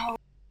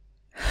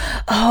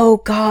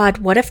 Oh, God,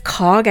 what if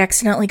Cog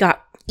accidentally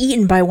got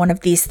eaten by one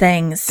of these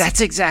things?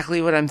 That's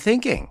exactly what I'm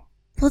thinking.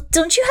 Well,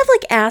 don't you have,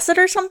 like, acid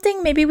or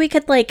something? Maybe we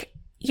could, like,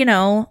 you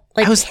know,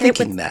 like, I was hit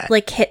thinking it with, that.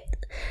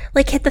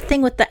 Like, hit the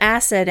thing with the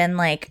acid and,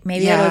 like,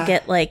 maybe it'll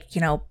get, like, you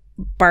know,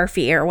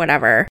 barfy or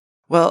whatever.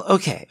 Well,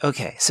 okay.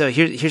 So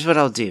here's what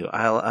I'll do.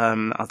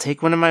 I'll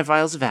take one of my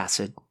vials of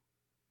acid.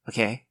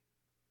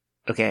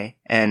 Okay,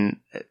 and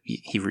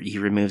he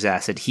removes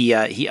acid. He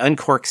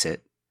uncorks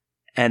it,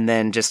 and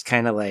then just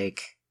kind of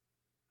like,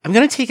 I'm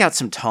gonna take out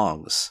some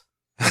tongs.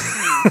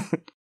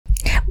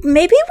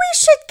 Maybe we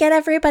should get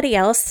everybody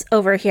else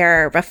over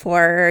here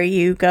before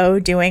you go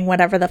doing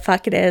whatever the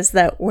fuck it is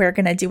that we're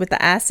gonna do with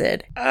the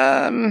acid.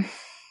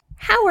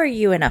 How are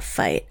you in a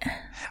fight?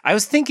 I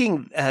was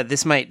thinking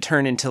this might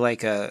turn into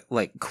like a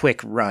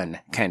quick run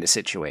kind of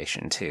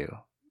situation too.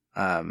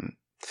 I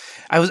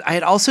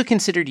had also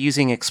considered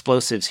using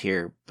explosives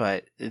here,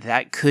 but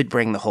that could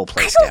bring the whole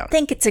place down. I don't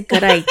think it's a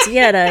good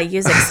idea to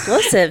use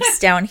explosives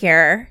down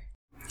here.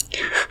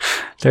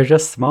 They're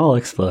just small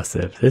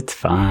explosives. It's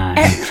fine.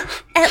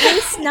 At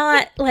least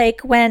not,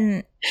 like,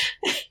 when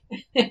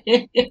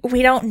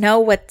we don't know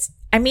what's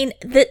I mean,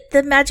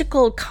 the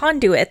magical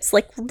conduit's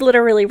like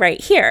literally right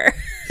here.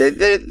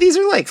 These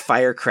are like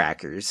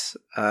firecrackers.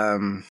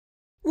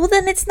 Well,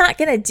 then it's not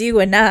going to do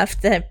enough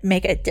to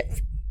make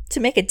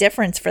a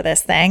difference for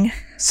this thing.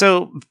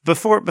 So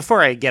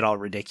before I get all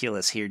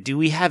ridiculous here, do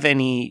we have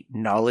any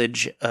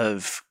knowledge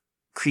of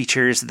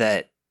creatures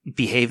that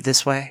behave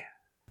this way?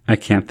 I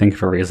can't think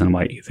of a reason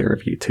why either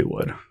of you two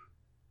would.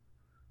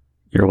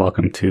 You're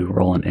welcome to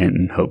roll an int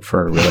and hope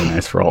for a really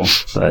nice roll,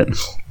 but...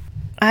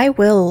 I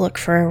will look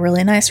for a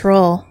really nice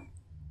roll.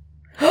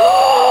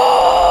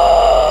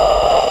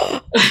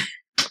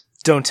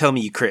 Don't tell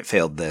me you crit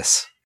failed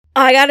this.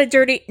 I got a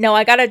dirty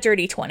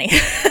 20.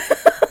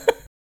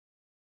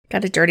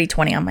 Got a dirty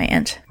 20 on my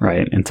int.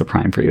 Right, it's a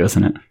prime for you,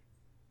 isn't it?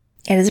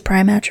 It is a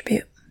prime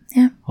attribute.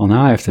 Yeah. Well,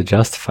 now I have to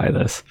justify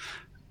this.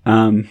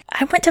 I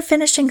went to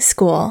finishing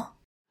school.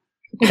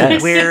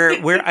 Yes.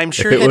 Where I'm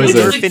sure If it that was in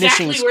your a-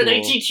 finishing exactly school, where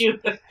they teach you.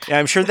 yeah,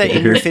 I'm sure that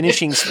in your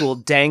finishing school,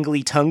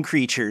 dangly tongue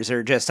creatures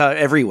are just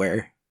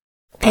everywhere.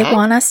 They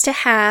want us to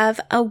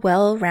have a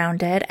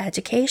well-rounded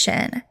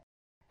education.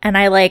 And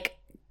I like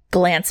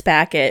glance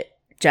back at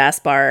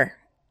Jaspar.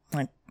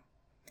 Like,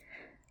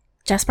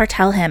 Jaspar,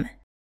 tell him.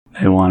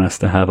 They want us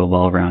to have a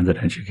well-rounded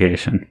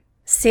education.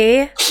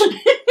 See?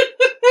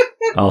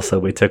 Also,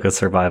 we took a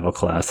survival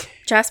class.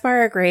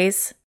 Jaspar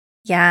agrees.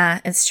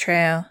 Yeah, it's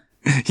true.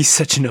 He's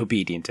such an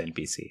obedient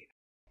NPC.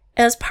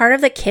 It was part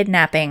of the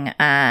kidnapping thing.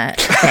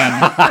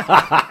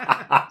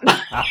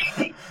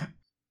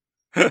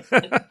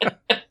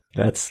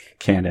 That's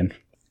canon.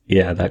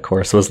 Yeah, that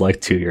course was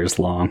like 2 years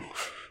long.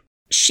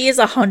 She is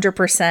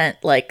 100%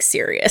 like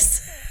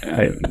serious.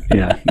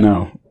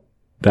 No,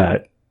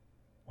 that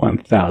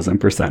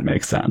 1000%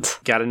 makes sense.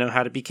 Gotta know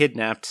how to be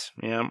kidnapped.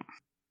 Yeah.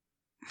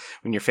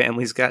 When your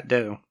family's got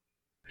dough.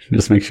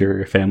 Just make sure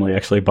your family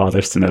actually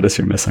bothers to notice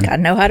you're missing.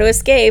 Gotta know how to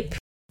escape.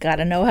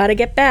 Gotta know how to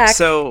get back.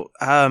 So,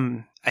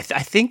 I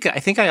think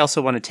I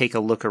also want to take a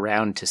look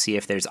around to see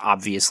if there's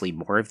obviously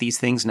more of these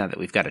things now that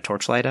we've got a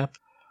torchlight up.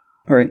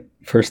 All right,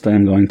 first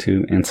I'm going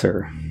to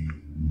answer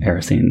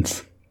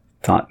Erisine's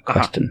thought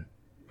question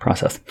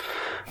process.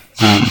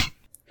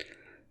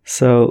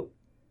 So,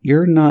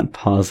 you're not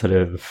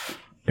positive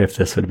if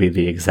this would be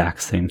the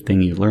exact same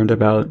thing you learned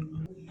about,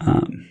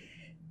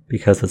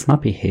 because it's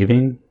not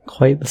behaving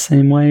quite the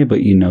same way,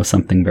 but you know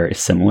something very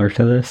similar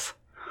to this.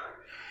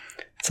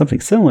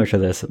 Something similar to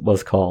this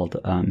was called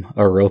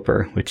a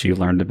roper, which you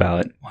learned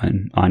about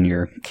on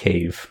your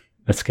cave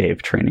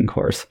escape training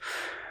course.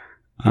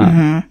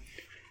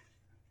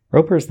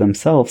 Ropers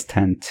themselves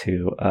tend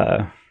to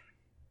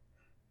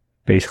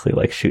basically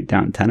like shoot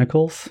down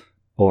tentacles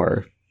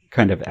or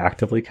kind of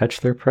actively catch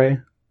their prey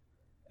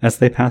as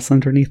they pass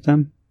underneath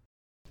them.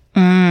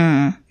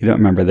 You don't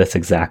remember this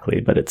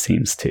exactly, but it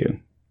seems to.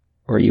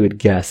 Or you would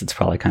guess it's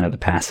probably kind of the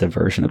passive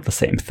version of the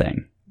same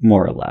thing,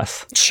 more or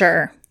less.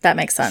 Sure, that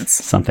makes sense.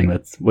 Something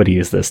that would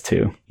use this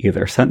to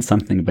either sense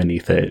something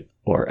beneath it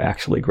or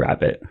actually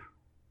grab it.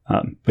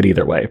 But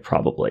either way,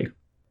 probably.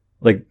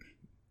 Like,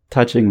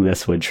 touching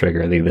this would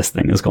trigger this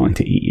thing is going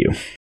to eat you.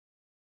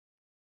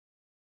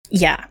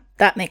 Yeah,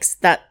 that makes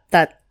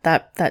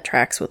that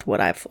tracks with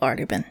what I've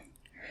already been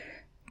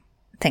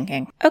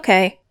thinking.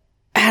 Okay.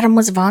 Adam,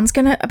 was Vaughn's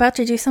about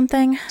to do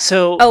something?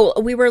 So,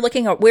 we were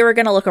going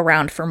to look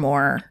around for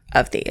more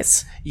of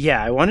these.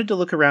 yeah, I wanted to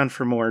look around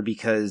for more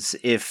because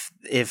if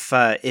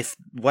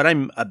what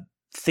I'm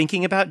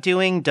thinking about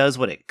doing does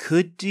what it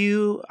could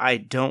do, I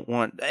don't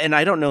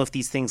know if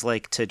these things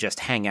like to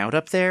just hang out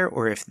up there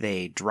or if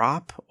they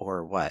drop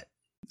or what.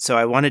 So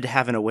I wanted to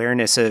have an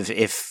awareness of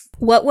if...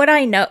 What would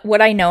I know?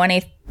 Would I know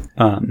any?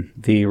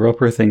 The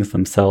roper things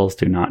themselves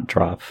do not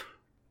drop.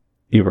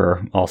 You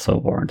were also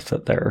warned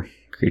that they're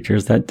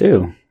creatures that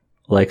do,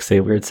 like, say,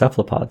 weird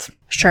cephalopods.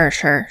 Sure.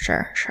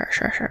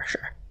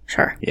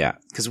 Yeah,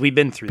 because we've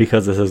been through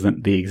Because this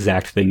isn't the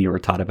exact thing you were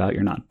taught about,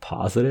 you're not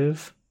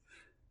positive,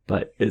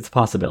 but it's a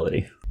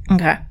possibility.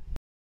 Okay.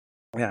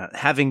 Yeah,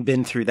 having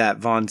been through that,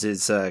 Vaughn's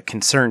is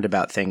concerned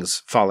about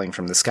things falling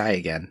from the sky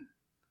again.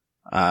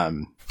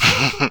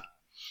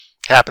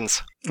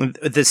 Happens.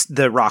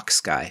 The rock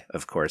sky,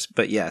 of course,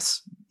 but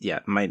yes, yeah,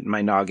 my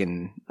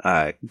noggin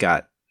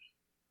got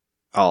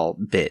all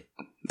bit.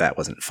 That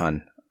wasn't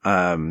fun.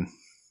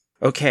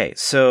 Okay,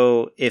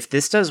 so if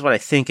this does what I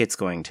think it's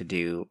going to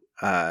do,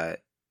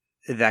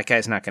 that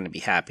guy's not going to be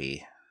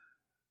happy.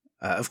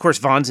 Of course,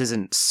 Vaughn's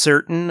isn't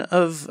certain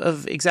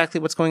of exactly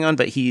what's going on,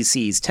 but he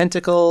sees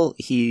tentacle.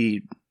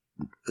 He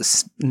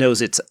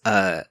knows it's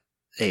a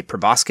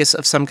proboscis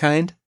of some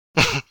kind,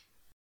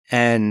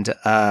 and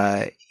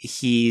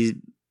he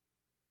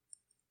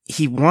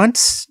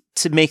wants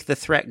to make the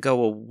threat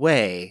go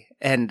away,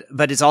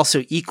 but is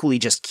also equally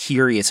just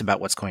curious about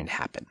what's going to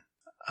happen.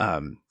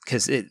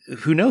 Because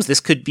who knows? This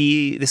could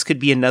be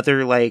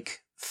another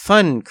like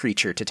fun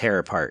creature to tear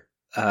apart.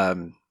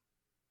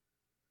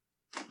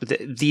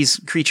 These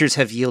creatures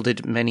have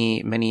yielded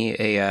many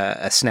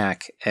a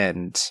snack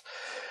and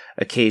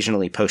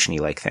occasionally potion-y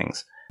like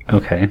things.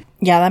 Okay.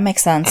 Yeah, that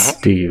makes sense.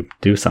 Do you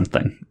do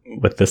something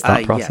with this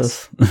thought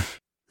process? Yes.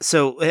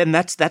 and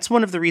that's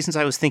one of the reasons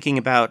I was thinking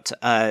about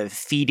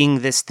feeding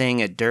this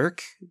thing a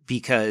dirk,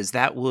 because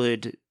that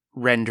would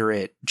render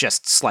it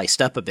just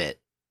sliced up a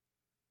bit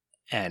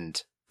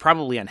and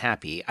probably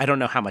unhappy. I don't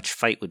know how much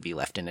fight would be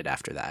left in it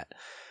after that.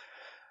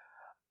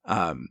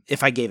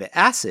 If I gave it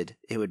acid,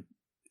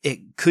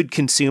 it could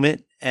consume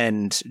it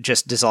and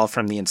just dissolve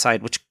from the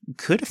inside, which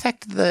could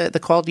affect the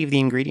quality of the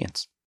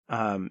ingredients.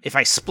 If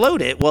I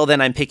explode it, well,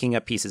 then I'm picking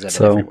up pieces of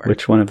it everywhere. So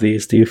which one of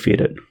these do you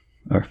feed it?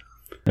 Or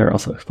there are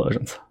also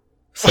explosions.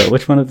 So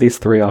which one of these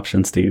three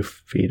options do you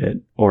feed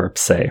it or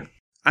say?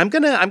 I'm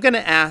gonna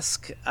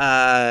ask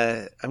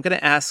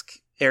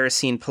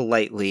Erisine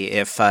politely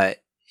if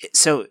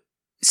so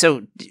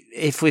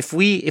if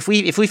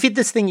we feed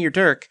this thing your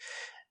dirk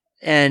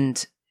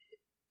and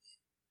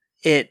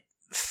it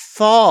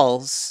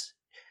falls,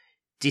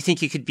 do you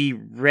think you could be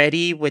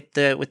ready with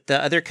the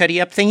other cuddy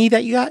up thingy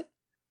that you got?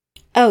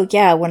 Oh,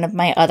 yeah, one of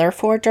my other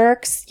 4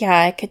 dirks. Yeah,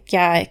 I could,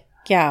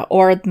 yeah,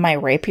 or my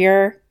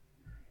rapier.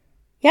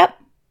 Yep.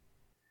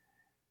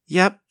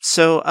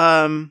 So,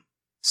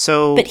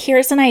 But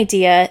here's an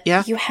idea.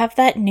 Yeah? You have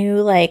that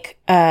new,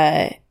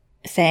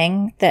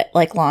 thing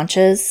that,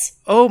 launches.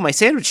 Oh, my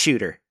sandwich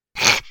shooter.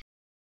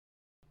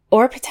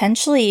 Or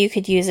potentially you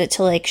could use it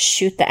to,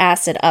 shoot the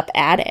acid up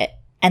at it.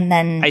 And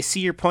then... I see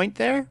your point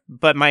there,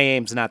 but my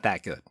aim's not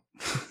that good.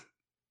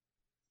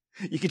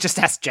 You could just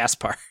ask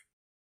Jaspar.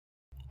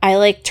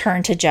 I,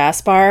 turn to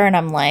Jaspar and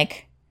I'm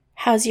like,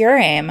 how's your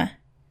aim?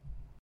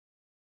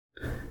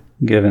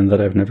 Given that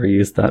I've never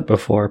used that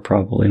before,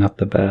 probably not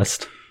the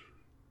best.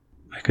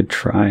 I could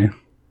try.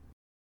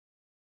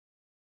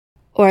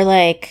 Or,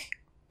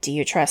 do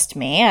you trust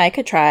me? I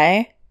could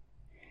try.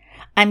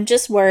 I'm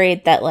just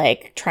worried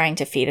that, trying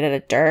to feed it a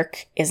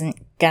dirk isn't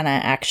gonna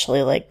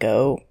actually,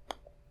 go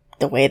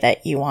the way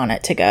that you want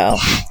it to go.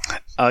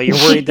 Oh, you're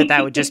worried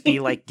that would just be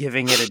like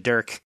giving it a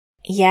dirk.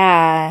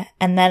 Yeah,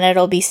 and then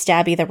it'll be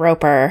Stabby the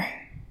Roper.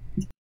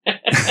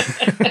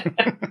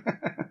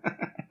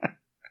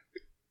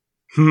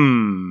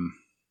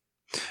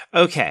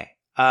 Okay.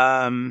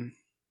 I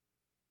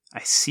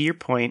see your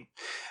point,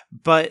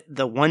 but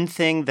the one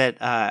thing that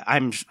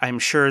I'm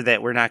sure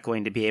that we're not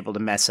going to be able to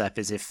mess up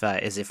is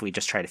if we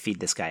just try to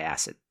feed this guy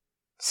acid.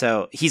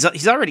 So he's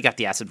already got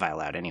the acid vial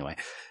out anyway.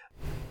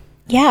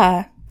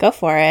 Yeah, go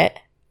for it.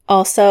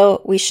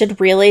 Also, we should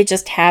really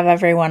just have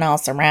everyone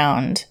else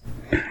around.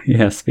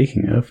 Yeah,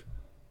 speaking of.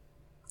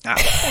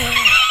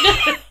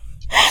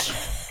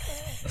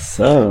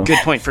 So, good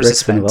point for Grix and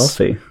suspense.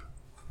 Wealthy.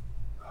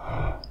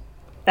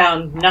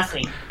 Found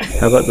nothing.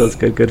 How about those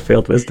good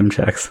failed wisdom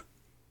checks?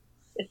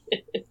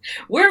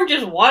 We're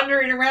just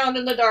wandering around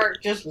in the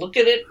dark, just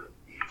looking at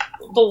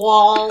the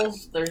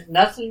walls. There's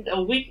nothing.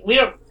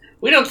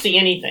 We don't see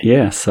anything.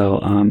 Yeah,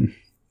 so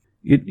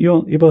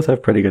you both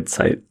have pretty good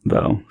sight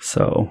though.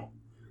 So,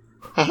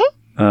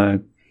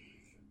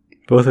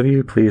 both of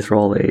you, please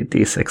roll a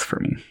d6 for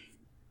me.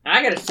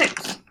 I got a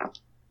 6. I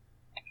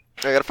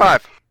got a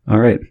 5. All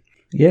right.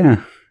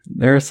 Yeah,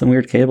 there are some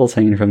weird cables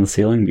hanging from the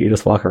ceiling, but you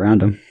just walk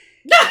around them.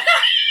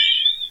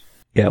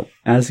 Yeah,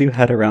 as you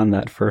head around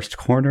that first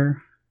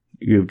corner,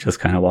 you just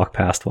kind of walk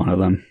past one of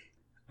them,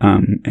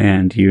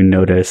 and you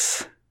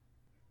notice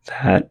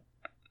that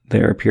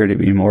there appear to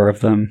be more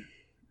of them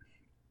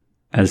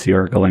as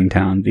you're going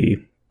down the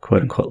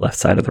quote-unquote left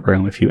side of the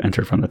room if you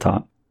enter from the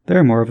top. There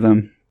are more of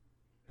them,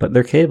 but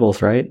they're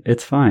cables, right?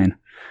 It's fine.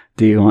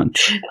 Do you want...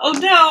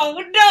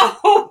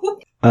 Oh,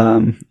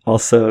 no!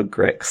 Also,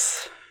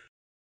 Grix.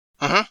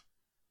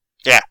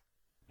 Yeah.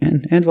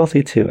 And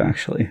Wealthy too,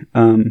 actually.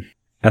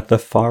 At the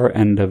far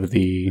end of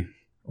the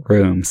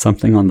room,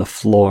 something on the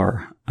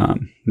floor,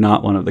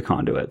 not one of the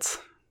conduits,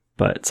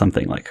 but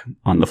something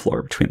on the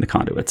floor between the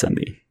conduits and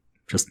the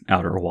just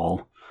outer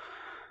wall,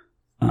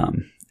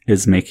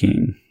 is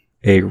making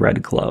a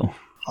red glow.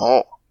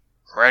 Oh,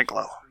 red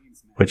glow.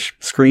 Which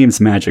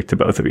screams magic to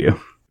both of you.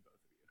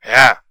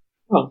 Yeah.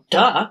 Oh,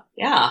 duh.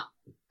 Yeah.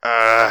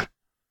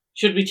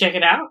 Should we check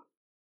it out?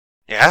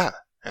 Yeah.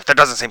 If there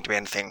doesn't seem to be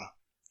anything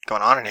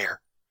going on in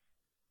here.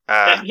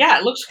 Yeah,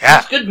 it looks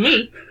good to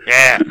me.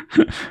 Yeah.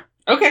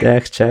 Okay.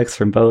 Dex checks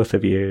from both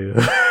of you.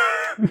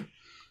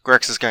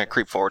 Grix is going to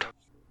creep forward.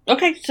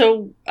 Okay,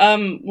 so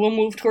we'll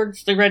move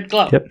towards the red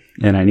glow. Yep,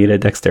 and I need a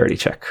dexterity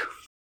check.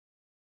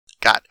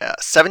 Got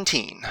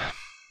 17.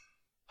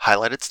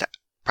 Highlighted stat.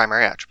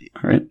 Primary attribute.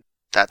 All right.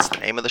 That's the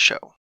name of the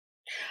show.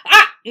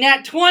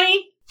 Nat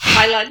 20.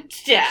 Highlighted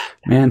stat.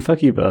 Man,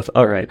 fuck you both.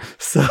 All right,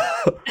 so...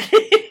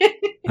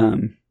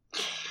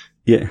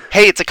 yeah.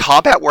 Hey, it's a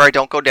combat where I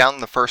don't go down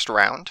in the first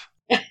round.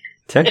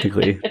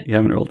 Technically, you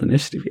haven't rolled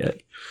initiative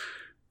yet.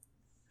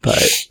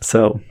 But,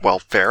 so... Well,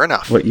 fair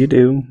enough. What you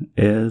do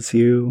is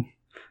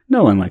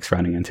no one likes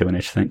running into an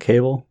inch-thick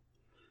cable.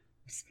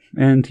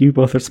 And you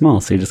both are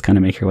small, so you just kind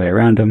of make your way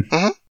around them.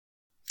 Mm-hmm.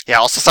 Yeah,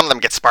 also some of them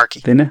get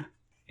sparky.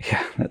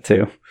 Yeah, that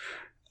too.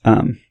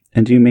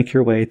 And you make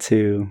your way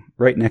to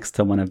right next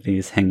to one of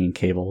these hanging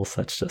cables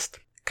that's just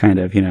kind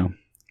of, a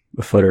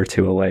foot or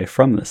two away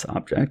from this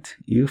object.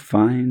 You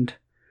find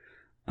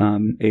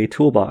a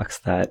toolbox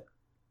that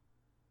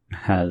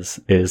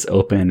is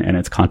open and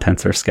its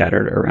contents are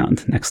scattered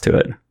around next to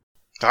it,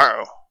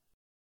 Oh.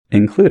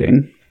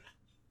 including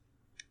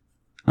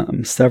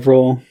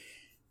several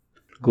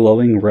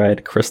glowing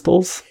red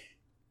crystals,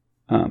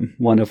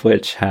 one of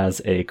which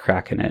has a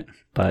crack in it,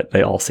 but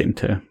they all seem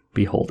to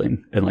be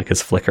holding, and like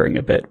is flickering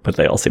a bit, but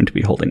they all seem to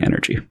be holding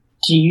energy.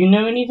 Do you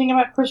know anything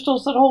about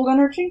crystals that hold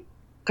energy?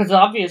 Because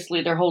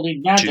obviously they're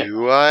holding magic.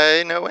 Do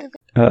I know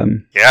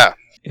anything? Yeah.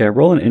 Yeah,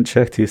 roll an int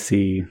check to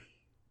see.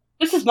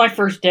 This is my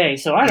first day,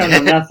 so I don't know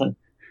nothing.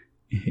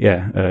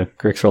 Yeah,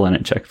 Grix, roll an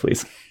int check,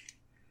 please.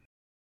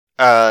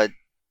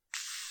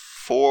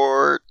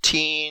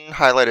 14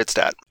 highlighted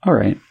stat. All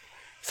right.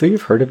 So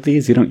you've heard of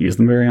these. You don't use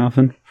them very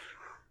often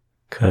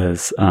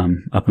because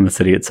up in the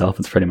city itself,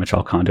 it's pretty much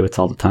all conduits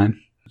all the time.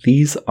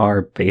 These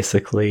are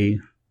basically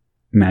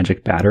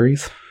magic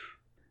batteries,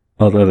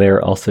 although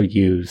they're also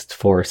used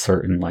for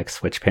certain like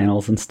switch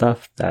panels and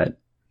stuff that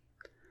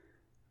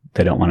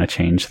they don't want to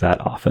change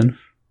that often.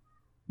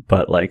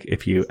 But like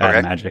if you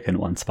add magic in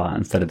one spot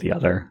instead of the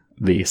other,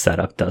 the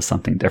setup does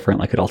something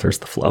different, like it alters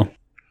the flow.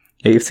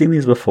 Yeah, you've seen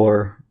these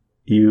before.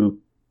 You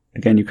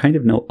kind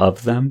of know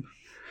of them.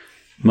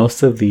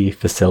 Most of the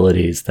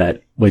facilities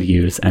that would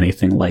use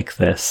anything like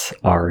this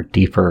are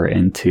deeper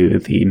into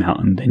the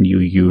mountain than you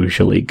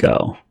usually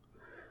go.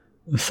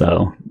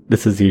 So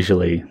this is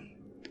usually,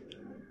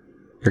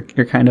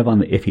 you're kind of on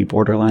the iffy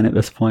borderline at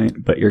this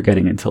point, but you're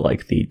getting into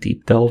like the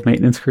deep delve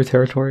maintenance crew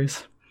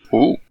territories.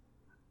 Ooh.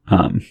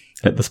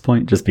 At this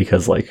point, just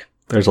because like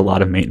there's a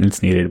lot of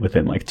maintenance needed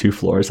within like 2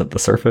 floors of the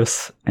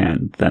surface,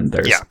 and then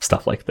there's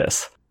stuff like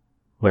this,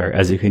 where,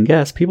 as you can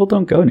guess, people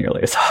don't go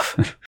nearly as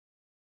often.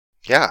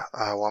 Yeah,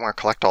 well, I'm going to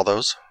collect all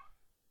those.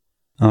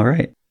 All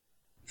right.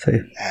 So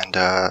And,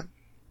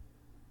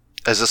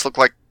 does this look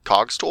like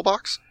Cog's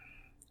toolbox?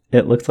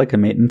 it looks like a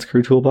maintenance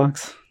crew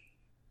toolbox.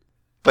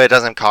 But it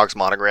doesn't have Cog's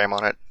monogram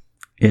on it?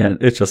 Yeah,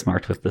 it's just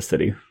marked with the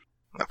city.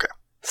 Okay.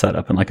 Set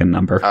up in like a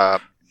number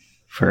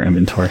for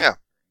inventory. Yeah.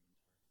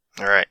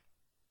 Alright.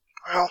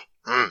 Well,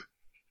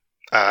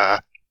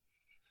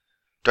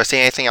 do I see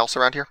anything else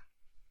around here?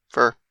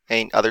 For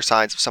any other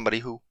signs of somebody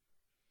who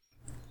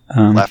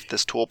left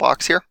this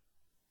toolbox here?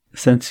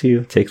 Since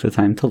you take the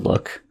time to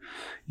look,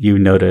 you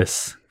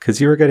notice,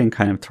 because you were getting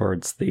kind of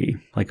towards the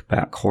like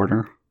back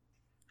corner,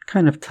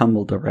 kind of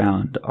tumbled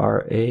around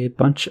are a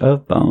bunch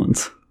of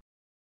bones.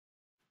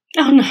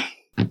 Oh no.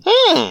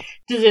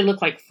 Do they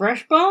look like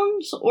fresh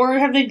bones, or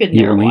have they been You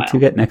there a will while? need to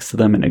get next to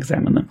them and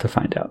examine them to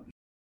find out.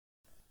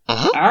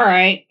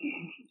 Alright.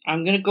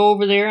 I'm gonna go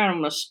over there, and I'm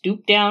gonna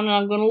stoop down, and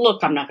I'm gonna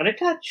look. I'm not gonna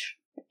touch.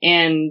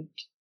 And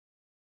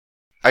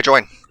I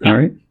join. All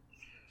right.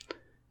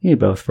 You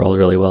both roll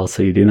really well,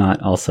 so you do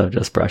not also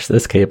just brush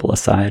this cable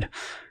aside.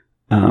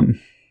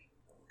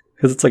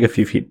 Because it's like a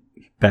few feet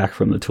back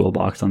from the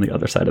toolbox on the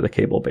other side of the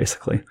cable,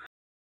 basically.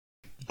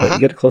 But you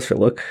get a closer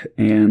look,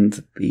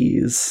 and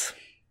these...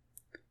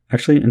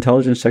 Actually,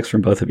 intelligence checks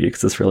from both of you,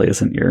 because this really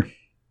isn't your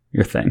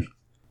thing.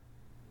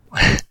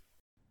 I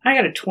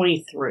got a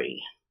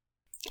 23.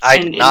 I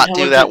And did not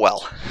do that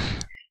well.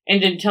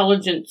 And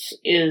intelligence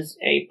is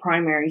a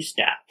primary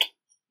stat.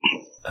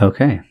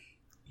 Okay.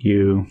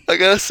 You... I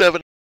got a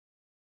 7.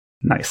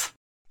 Nice.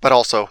 But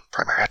also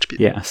primary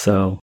attribute. Yeah,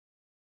 so...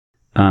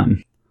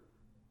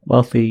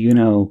 Wealthy, you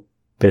know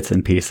bits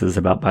and pieces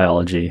about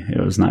biology. It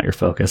was not your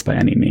focus by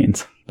any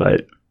means,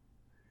 but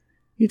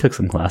you took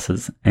some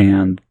classes,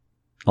 and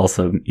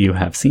also you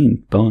have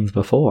seen bones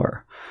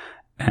before,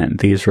 and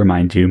these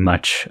remind you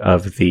much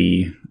of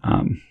the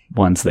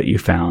ones that you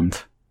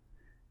found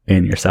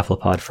in your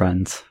cephalopod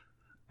friends'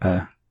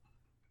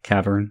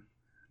 cavern.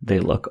 They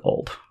look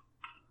old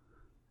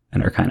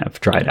and are kind of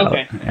dried out,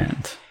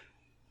 and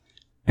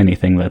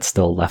anything that's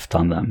still left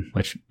on them,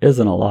 which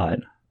isn't a lot,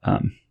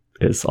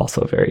 is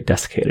also very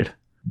desiccated.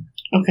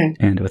 Okay.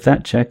 And with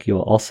that check,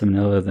 you'll also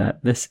know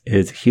that this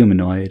is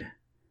humanoid,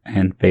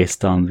 and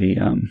based on the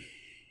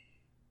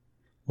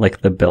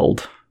like the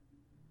build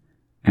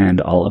and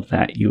all of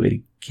that, you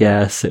would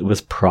guess it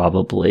was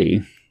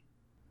probably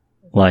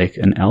like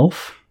an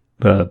elf.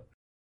 The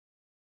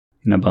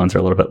bones are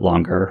a little bit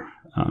longer,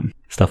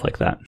 stuff like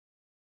that.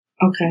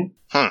 Okay.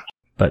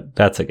 But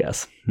that's a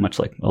guess, much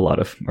like a lot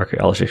of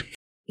archaeology.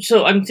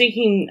 So I'm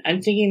thinking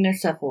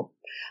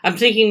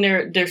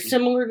they're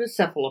similar to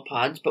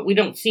cephalopods, but we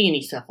don't see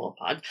any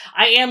cephalopods.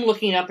 I am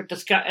looking up at the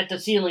sky, at the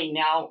ceiling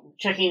now,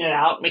 checking it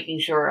out, making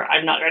sure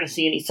I'm not going to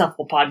see any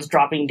cephalopods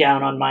dropping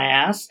down on my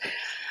ass.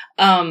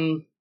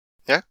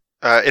 Yeah.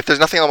 If there's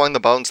nothing among the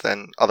bones,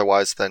 then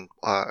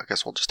I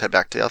guess we'll just head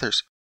back to the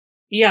others.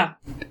 Yeah.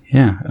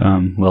 Yeah.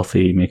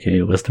 Wealthy, make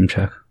a wisdom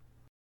check.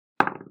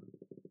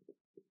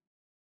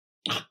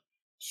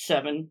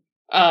 7.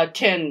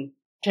 10.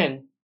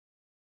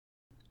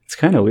 It's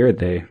kind of weird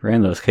they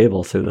ran those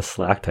cables through the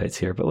stalactites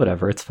here, but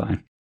whatever, it's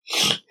fine.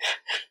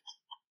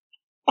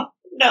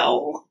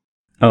 No.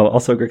 Oh,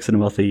 also, Grix and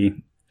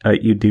Wealthy,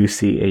 you do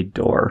see a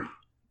door.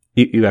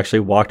 You actually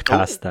walked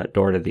past that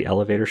door to the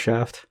elevator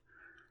shaft,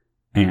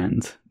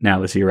 and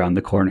now as you round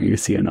the corner, you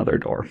see another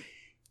door.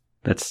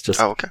 That's just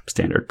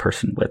standard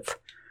person width.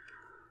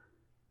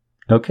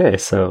 Okay,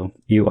 so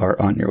you are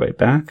on your way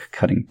back,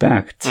 cutting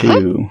back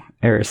to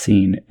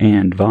Erisine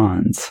and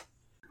Vons.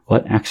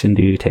 What action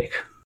do you take?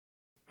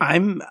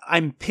 I'm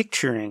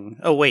picturing.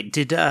 Oh wait,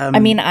 did I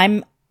mean,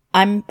 I'm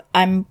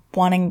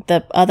wanting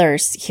the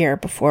others here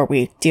before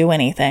we do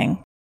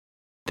anything.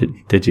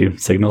 Did you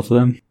signal to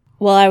them?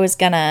 Well, I was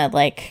gonna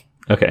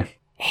Okay.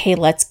 Hey,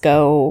 let's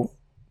go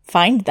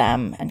find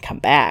them and come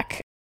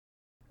back.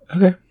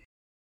 Okay.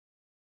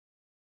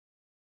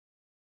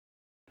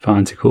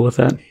 Vons, you cool with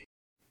that?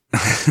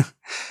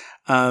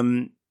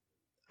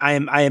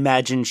 I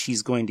imagine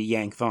she's going to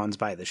yank Vons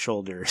by the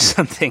shoulder or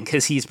something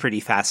because he's pretty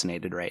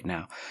fascinated right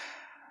now.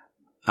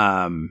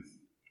 I'm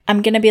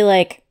gonna be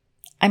like,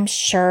 I'm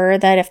sure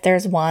that if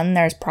there's one,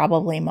 there's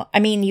probably more. I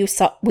mean,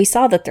 we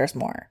saw that there's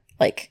more.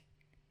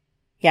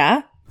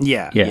 Yeah?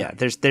 Yeah.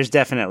 There's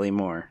definitely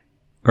more.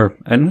 Or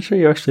I'm not sure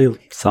you actually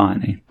saw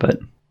any, but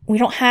We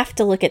don't have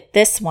to look at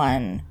this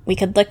one. We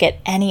could look at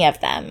any of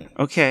them.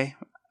 Okay.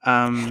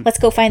 Let's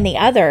go find the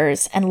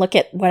others and look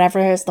at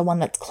whatever is the one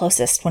that's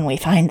closest when we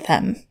find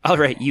them. All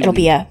right, It'll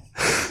be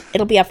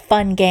a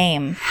fun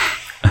game.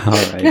 all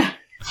right.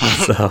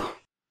 So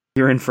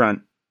You're in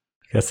front.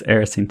 I guess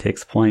Erisine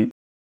takes point.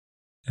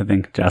 I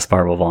think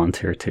Jaspar will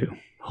volunteer to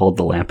hold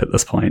the lamp at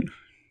this point.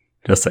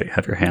 Just so you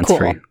have your hands Cool.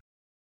 free.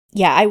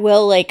 Yeah, I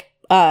will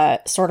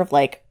sort of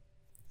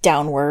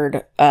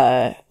downward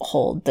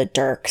hold the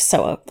dirk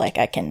so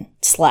I can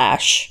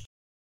slash.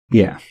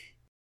 Yeah.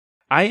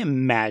 I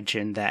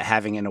imagine that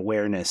having an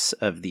awareness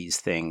of these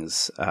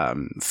things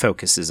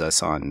focuses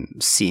us on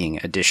seeing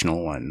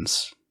additional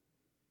ones.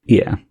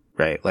 Yeah.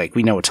 Right?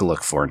 We know what to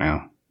look for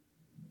now.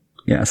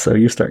 Yeah, so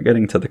you start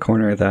getting to the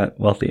corner that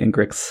Wealthy and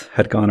Grix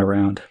had gone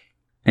around,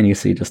 and you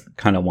see just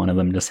kind of one of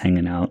them just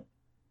hanging out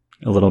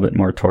a little bit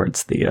more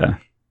towards the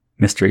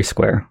mystery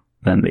square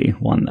than the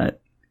one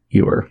that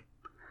you were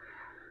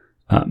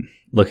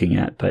looking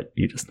at, but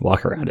you just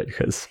walk around it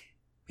because,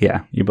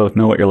 yeah, you both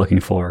know what you're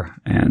looking for,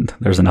 and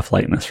there's enough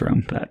light in this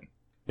room that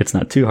it's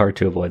not too hard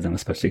to avoid them,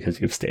 especially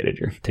because you've stated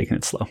you're taking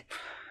it slow.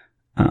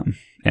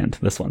 And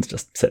this one's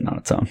just sitting on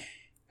its own.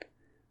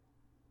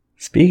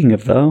 Speaking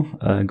of, though,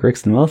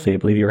 Grix and Wealthy, I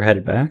believe you were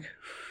headed back.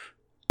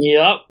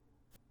 Yep.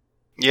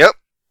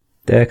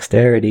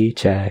 Dexterity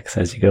checks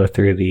as you go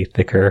through the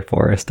thicker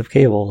forest of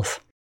cables.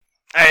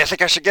 I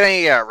think I should get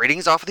any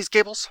readings off of these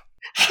cables.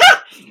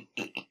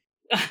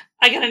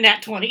 I got a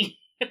nat 20.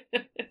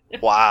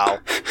 Wow.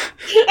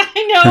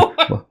 I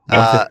know.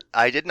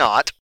 I did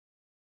not.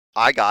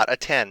 I got a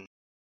 10.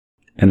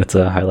 And it's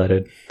a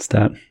highlighted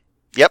stat?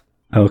 Yep.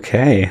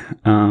 Okay.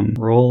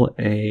 Roll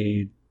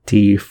a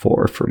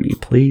d4 for me,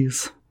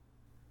 please.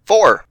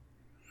 4.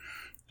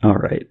 All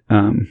right.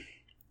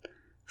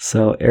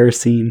 So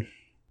Erisine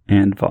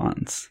and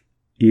Vons,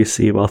 you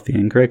see Wealthy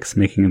and Grix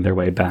making their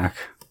way back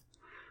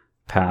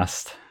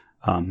past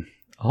a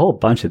whole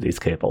bunch of these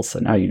cables. So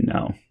now you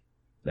know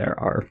there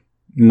are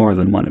more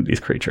than one of these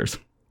creatures,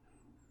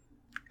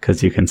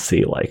 because you can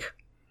see you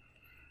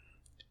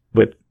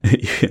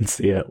can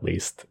see at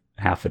least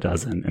half a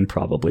dozen and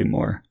probably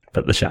more.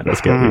 But the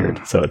shadows get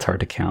weird, so it's hard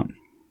to count.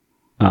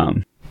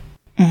 And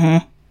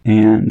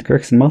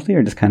Grix and Wealthy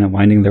are just kind of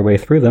winding their way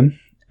through them,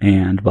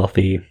 and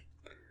Wealthy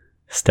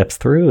steps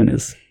through and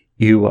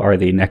you are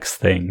the next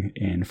thing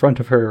in front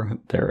of her.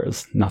 There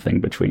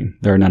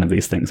are none of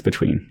these things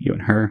between you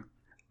and her.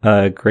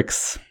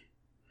 Grix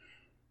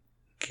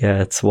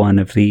gets one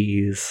of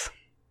these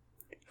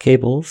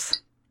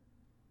cables,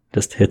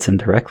 just hits him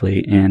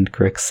directly, and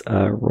Grix,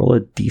 roll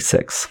a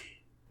d6.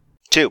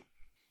 2.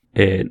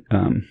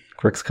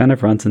 Grix kind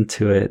of runs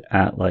into it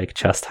at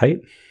chest height,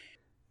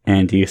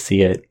 and you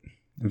see it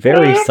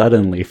very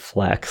suddenly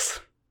flex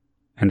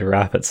and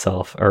wrap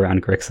itself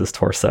around Grix's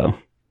torso.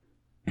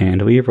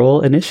 And we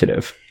roll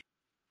initiative.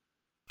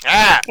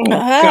 Ah! Oh,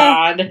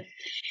 God.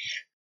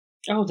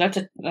 Oh, that's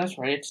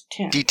right. It's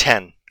 10.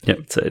 D10. Yep,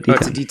 it's a d10. Oh,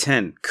 it's a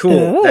D10.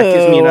 Cool. That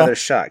gives me another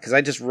shot, because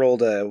I just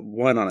rolled a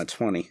 1 on a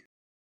 20.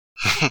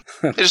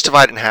 They just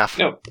divide it in half.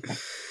 No.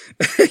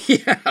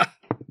 Yeah.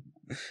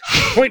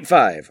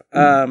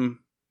 0.5.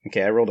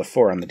 Okay, I rolled a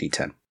 4 on the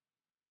D10.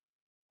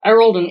 I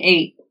rolled an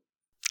 8.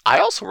 I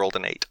also rolled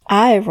an 8.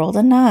 I rolled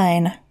a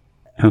 9.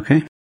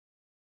 Okay.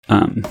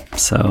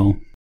 So,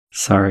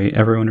 sorry,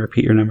 everyone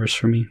repeat your numbers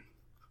for me.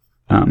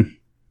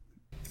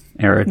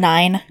 Arid.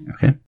 9.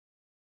 Okay.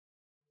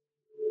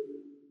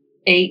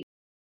 8.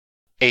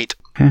 8.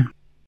 Okay.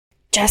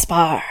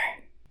 Jaspar.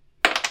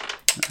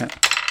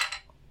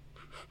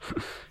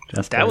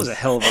 That was a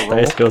hell of a roll.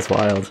 Dice goes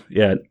wild.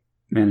 Yeah, it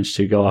managed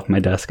to go off my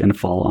desk and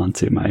fall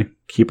onto my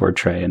keyboard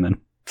tray and then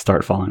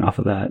start falling off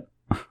of that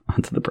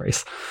onto the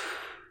brace.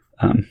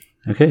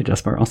 Okay,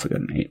 Jaspar also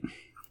got an 8. And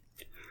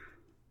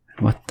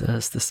what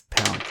does this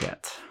pal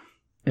get?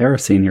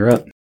 Erisine, you're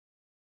up.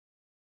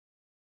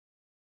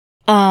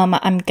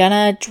 I'm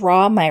gonna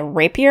draw my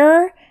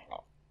rapier.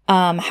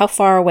 How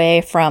far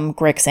away from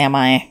Grix am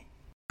I?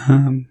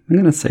 I'm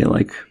gonna say,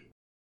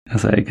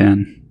 as I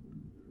again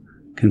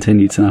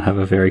continue to not have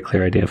a very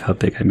clear idea of how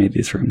big I made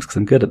these rooms, because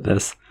I'm good at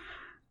this.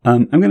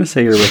 I'm gonna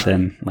say you're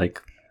within,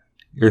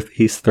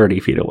 He's 30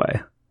 feet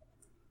away.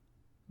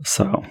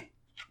 So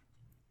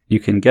you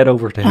can get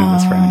over to him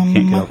this round. You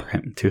can't get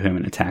over to him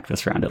and attack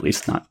this round, at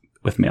least not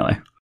with melee.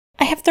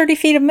 I have 30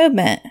 feet of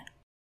movement.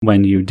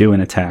 When you do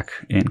an attack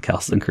in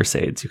Castles and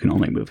Crusades, you can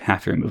only move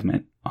half your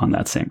movement on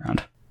that same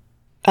round.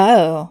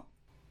 Oh.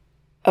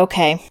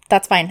 Okay,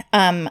 that's fine.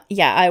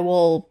 Yeah,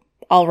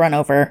 I'll run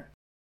over.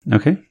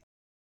 Okay.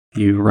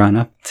 You run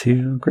up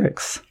to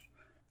Grix.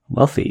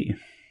 Wealthy.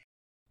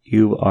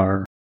 You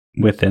are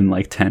within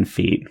like 10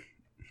 feet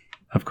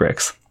of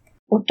Grix.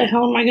 What the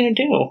hell am I going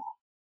to do?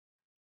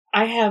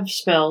 I have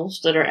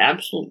spells that are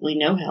absolutely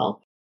no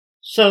help.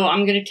 So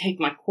I'm going to take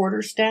my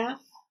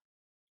quarterstaff,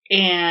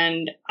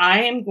 and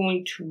I am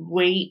going to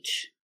wait.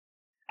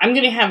 I'm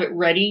going to have it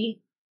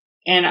ready,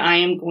 and I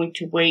am going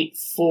to wait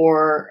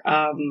for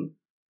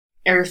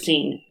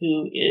Erisine,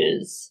 who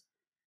is...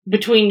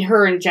 Between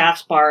her and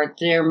Jaspar,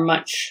 they're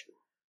much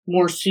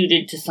more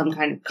suited to some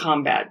kind of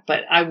combat,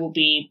 but I will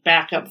be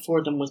back up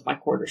for them with my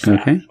quarterstaff.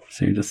 Okay,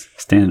 so you're just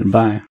standing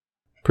by.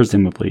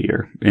 Presumably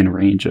you're in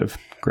range of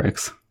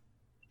Grix.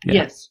 Yeah.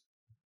 Yes.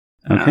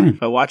 Okay.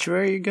 But watch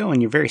where you're going.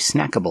 You're very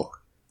snackable.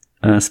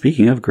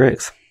 Speaking of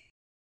Grix.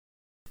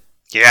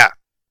 Yeah,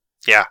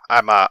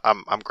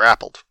 I'm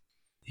grappled.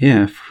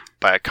 Yeah.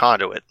 By a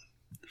conduit.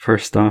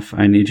 First off,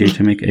 I need you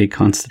to make a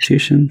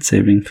Constitution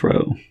saving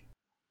throw.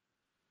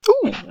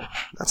 Ooh,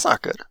 that's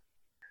not good.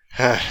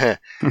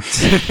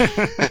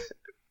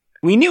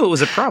 We knew it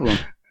was a problem.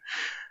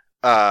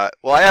 Well,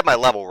 I have my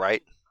level,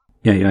 right?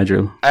 Yeah, you had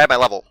your... I have my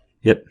level.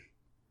 Yep.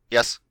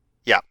 Yes?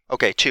 Yeah.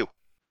 Okay, 2.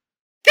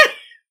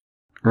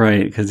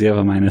 Right, because you have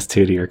a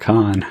 -2 to your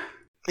con.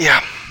 Yeah.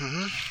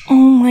 Mm-hmm.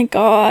 Oh my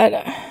god.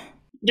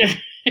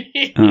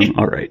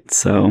 Alright,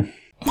 so...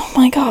 Oh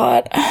my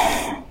god.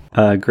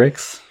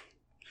 Grix,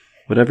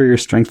 whatever your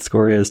strength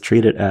score is,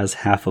 treat it as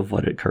half of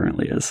what it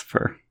currently is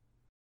for...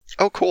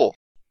 Oh, cool.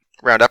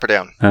 Round up or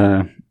down?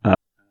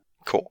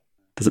 Cool.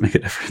 Does it make a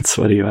difference?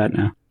 What are you at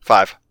now?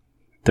 5.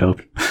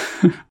 Dope.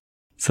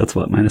 So that's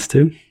what,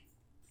 -2?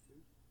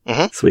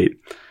 Mm-hmm. Sweet.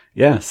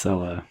 Yeah,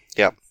 so,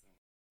 Yep.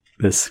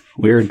 This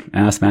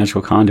weird-ass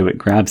magical conduit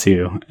grabs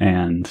you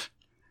and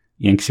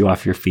yanks you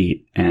off your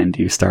feet, and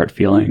you start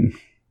feeling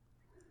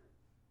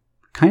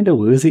kind of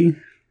woozy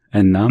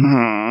and numb.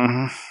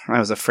 I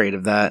was afraid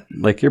of that.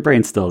 Like, your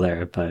brain's still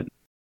there, but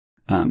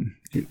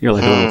you're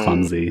like a little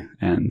clumsy,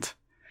 and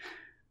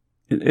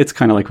it's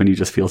kind of like when you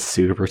just feel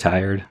super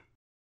tired.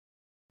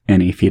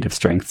 Any feat of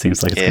strength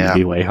seems like it's going to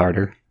be way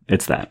harder.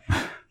 It's that.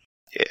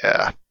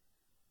 Yeah.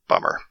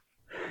 Bummer.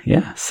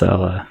 Yeah,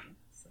 so,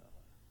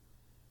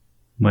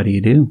 what do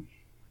you do?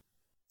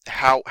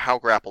 How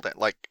grappled it?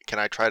 Like, can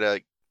I try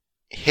to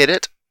hit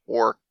it,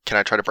 or can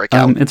I try to break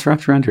out? It's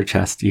wrapped around your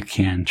chest. You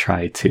can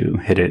try to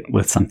hit it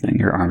with something.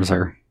 Your arms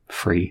are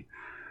free.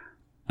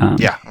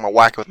 Yeah, I'm going to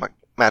whack it with my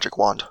magic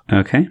wand.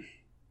 Okay.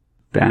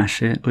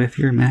 Bash it with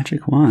your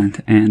magic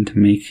wand and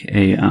make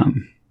a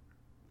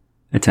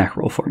attack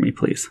roll for me,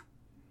 please.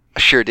 I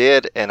sure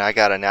did, and I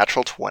got a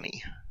natural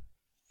 20.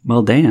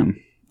 Well, damn.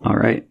 All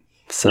right.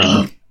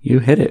 So you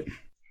hit it.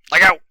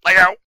 Leg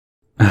out!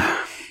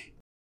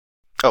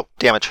 Oh,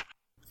 damage.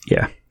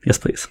 Yeah. Yes,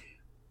 please.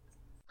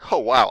 Oh,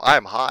 wow,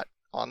 I'm hot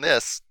on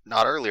this.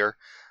 Not earlier.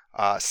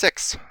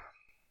 6.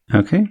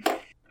 Okay.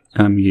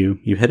 You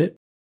hit it,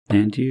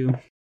 and you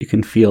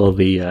can feel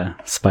the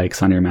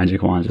spikes on your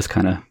magic wand just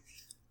kind of...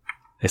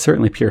 They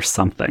certainly pierce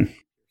something.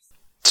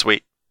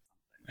 Sweet.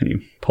 And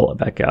you pull it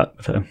back out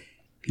with a,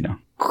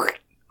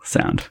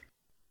 sound.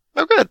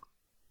 Oh, good.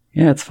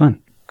 Yeah, it's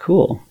fun.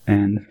 Cool.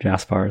 And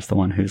Jaspar is the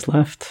one who's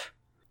left.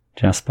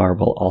 Jaspar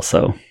will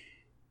also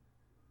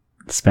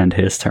spend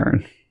his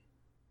turn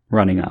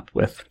running up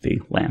with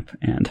the lamp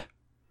and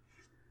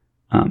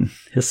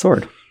his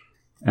sword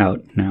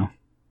out now.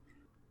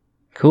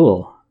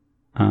 Cool.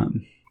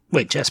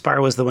 Wait,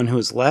 Jaspar was the one who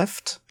was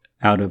left?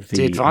 Out of the...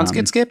 Did Vons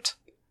get skipped?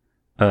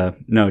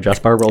 No,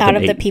 Jaspar rolled Out an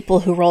of 8. the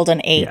people who rolled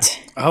an 8. Yeah.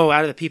 Oh,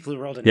 out of the people who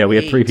rolled an 8. Yeah, we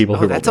had 3 people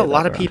who rolled 8. That's a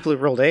lot of people who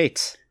rolled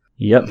 8.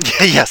 Yep.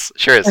 Yes,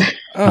 sure is.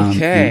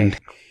 Okay.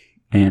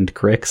 And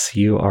Grix,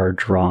 you are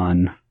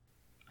drawn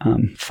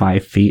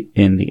 5 feet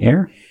in the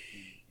air.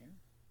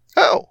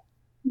 Oh.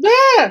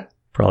 Yeah.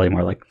 Probably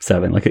more like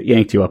 7. Like it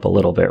yanked you up a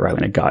little bit right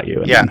when it got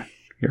you. And then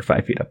you're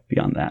 5 feet up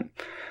beyond that.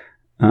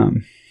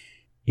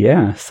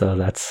 Yeah, so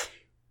that's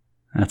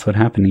what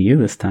happened to you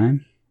this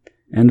time.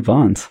 And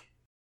Vons.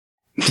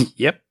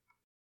 Yep.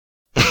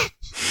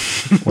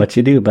 What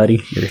you do,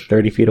 buddy? You're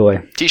 30 feet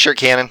away. T-shirt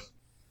cannon.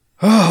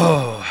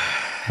 Oh.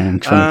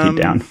 And 20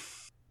 feet down.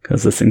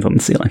 Because this thing's on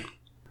the ceiling.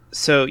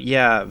 So,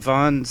 yeah,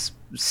 Vons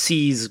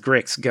sees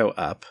Grix go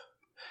up.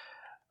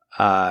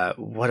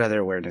 What other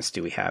awareness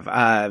do we have?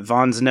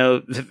 Vons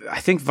know...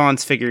 I think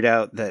Vons figured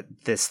out that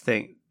this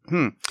thing...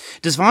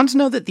 Does Vons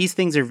know that these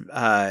things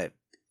are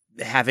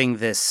having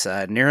this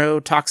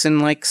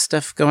neurotoxin-like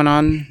stuff going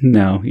on?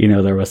 No,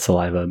 there was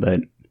saliva, but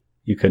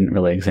you couldn't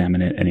really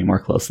examine it any more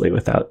closely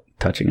without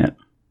touching it.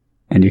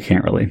 And you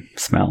can't really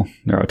smell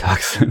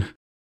neurotoxin.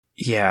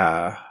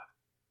 Yeah.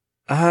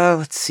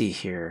 Let's see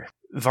here.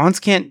 Vaughn's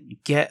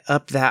can't get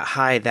up that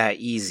high that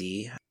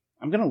easy.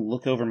 I'm going to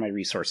look over my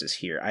resources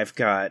here. I've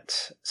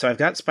got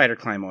spider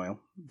climb oil.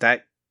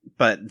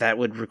 But that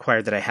would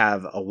require that I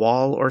have a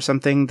wall or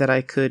something that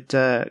I could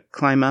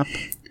climb up.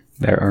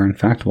 There are, in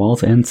fact,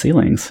 walls and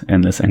ceilings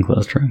in this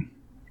enclosed room.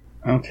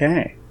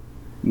 Okay.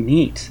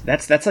 Neat.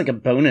 That's like a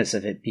bonus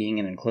of it being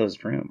an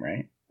enclosed room,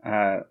 right?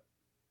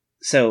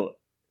 So,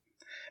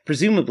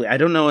 presumably, I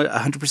don't know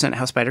 100%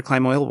 how spider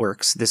climb oil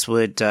works. This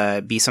would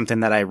be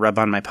something that I rub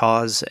on my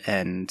paws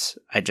and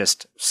I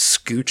just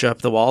scooch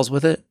up the walls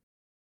with it?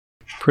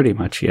 Pretty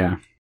much, yeah.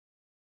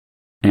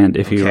 And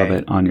if you rub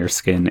it on your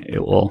skin, it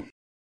will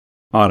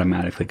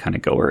automatically kind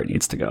of go where it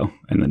needs to go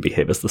and then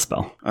behave as the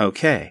spell.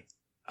 Okay.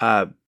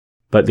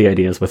 But the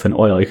idea is with an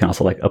oil, you can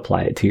also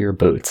apply it to your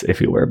boots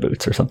if you wear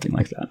boots or something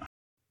like that.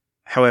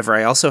 However,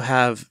 I also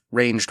have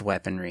ranged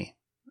weaponry.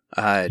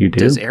 You do?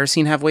 Does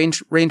Erisine have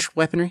ranged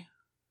weaponry?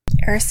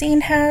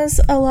 Erisine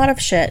has a lot of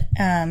shit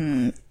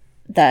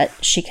that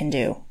she can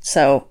do,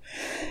 so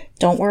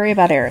don't worry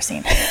about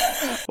Erisine.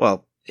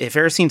 Well, if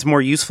Erisine's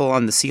more useful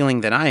on the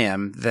ceiling than I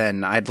am,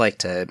 then I'd like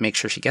to make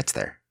sure she gets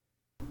there.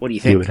 What do you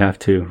think? You would have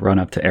to run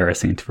up to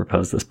Erisine to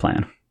propose this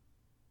plan.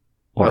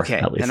 Or okay,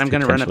 at least then I'm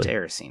going to run up to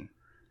Erisine.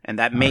 And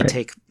that may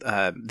take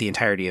the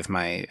entirety of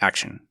my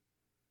action.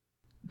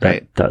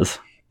 That does.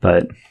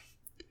 But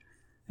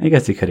I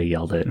guess you could have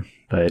yelled it.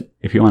 But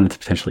if you wanted to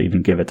potentially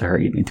even give it to her,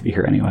 you'd need to be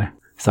here anyway.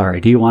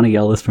 Sorry, do you want to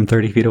yell this from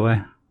 30 feet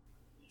away?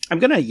 I'm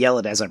going to yell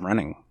it as I'm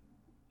running.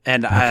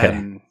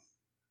 And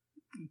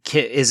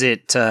is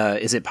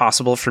it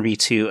possible for me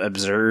to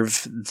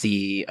observe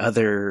the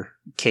other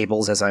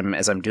cables as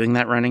I'm doing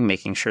that running,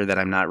 making sure that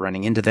I'm not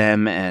running into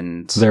them?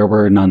 And there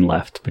were none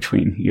left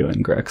between you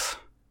and Grix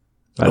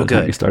by the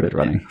time you started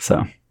running.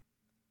 So,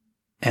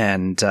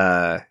 and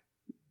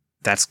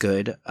that's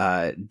good.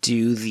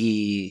 Do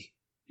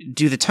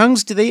the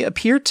tongues, do they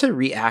appear to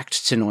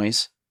react to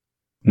noise?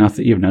 Not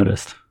that you've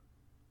noticed.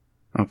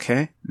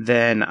 Okay,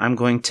 then I'm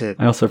going to...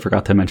 I also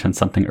forgot to mention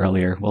something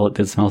earlier. Well, it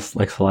did smell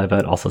like saliva,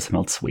 it also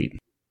smelled sweet.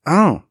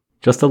 Oh.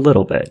 Just a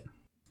little bit,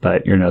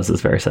 but your nose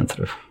is very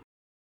sensitive.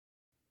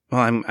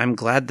 Well, I'm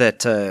glad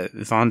that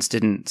Vaughn's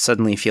didn't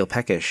suddenly feel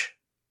peckish.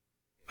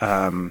 But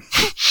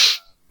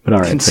all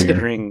right,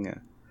 considering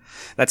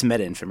that's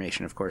meta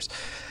information, of course.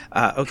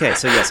 Okay,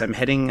 so yes, I'm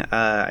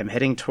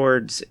heading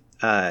towards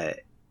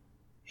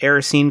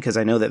Erisine because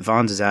I know that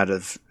Vaughn's is out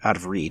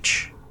of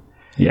reach.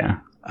 Yeah.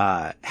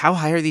 How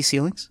high are these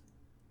ceilings?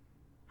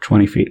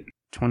 20 feet.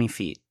 20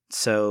 feet.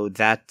 So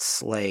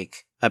that's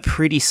like a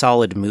pretty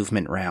solid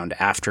movement round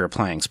after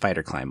applying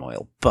spider climb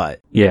oil,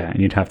 but... Yeah,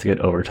 and you'd have to get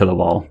over to the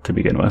wall to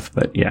begin with,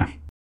 but yeah.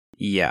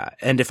 Yeah,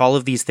 and if all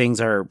of these things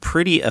are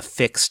pretty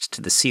affixed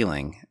to the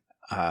ceiling,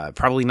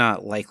 probably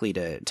not likely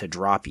to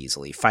drop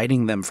easily.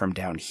 Fighting them from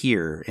down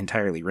here,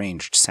 entirely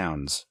ranged,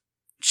 sounds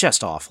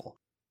just awful.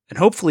 And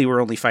hopefully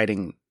we're only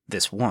fighting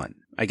this one.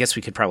 I guess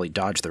we could probably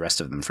dodge the rest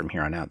of them from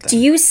here on out then. Do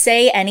you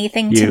say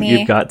anything to me?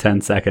 You've got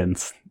 10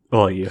 seconds.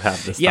 Well, you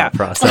have this thought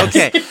process.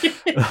 Okay.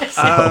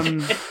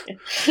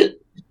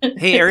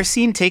 Hey,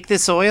 Erisine, take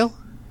this oil.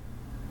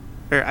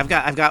 Or I've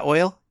got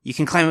oil. You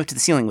can climb up to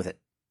the ceiling with it.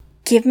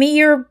 Give me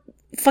your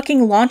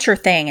fucking launcher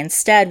thing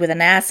instead with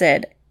an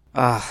acid.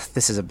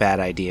 This is a bad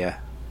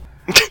idea.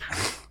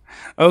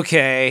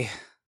 Okay.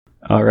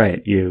 All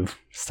right, you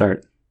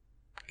start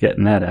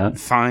getting that out.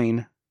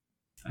 Fine.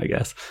 I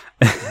guess.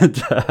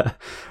 And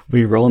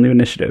we roll new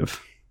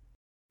initiative.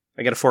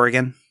 I got a 4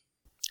 again.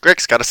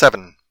 Grix got a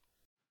 7.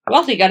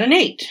 Wealthy got an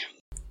 8.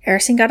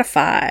 Erisine got a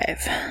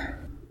 5.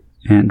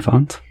 And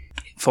Font?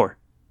 4.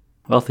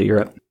 Wealthy, you're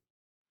up.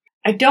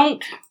 I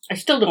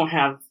still don't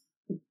have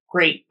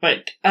great,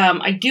 but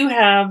I do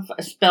have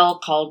a spell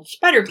called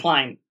Spider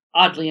Climb,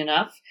 oddly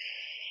enough.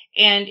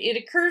 And it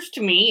occurs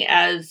to me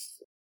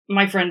as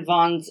my friend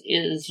Vaughn's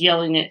is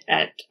yelling it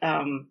at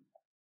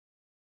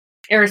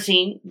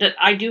Erisine that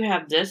I do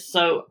have this,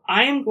 so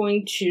I am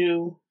going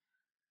to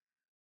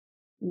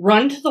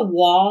run to the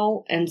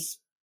wall and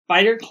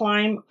spider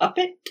climb up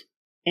it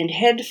and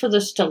head for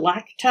the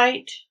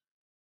stalactite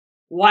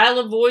while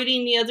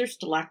avoiding the other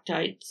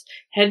stalactites.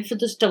 Head for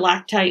the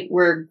stalactite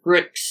where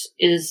Grix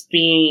is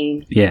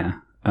being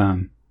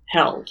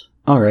held.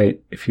 All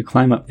right, if you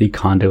climb up the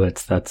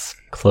conduits, that's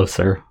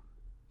closer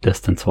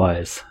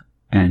distance-wise,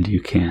 and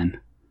you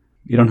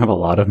don't have a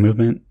lot of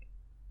movement,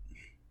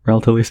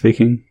 relatively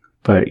speaking.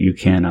 But you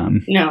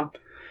can, No.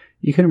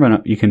 You can run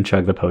up, you can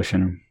chug the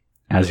potion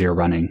as you're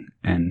running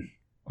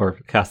or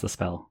cast the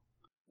spell.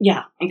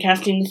 Yeah, I'm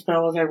casting the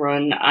spell as I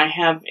run. I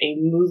have a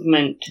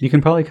movement. You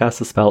can probably cast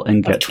the spell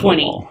and get to the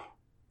wall.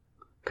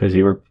 Because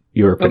you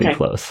were pretty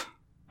close.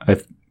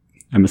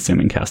 I'm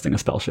assuming casting a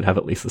spell should have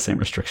at least the same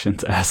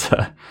restrictions as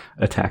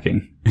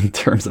attacking in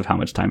terms of how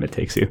much time it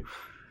takes you.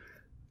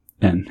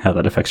 And how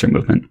that affects your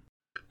movement.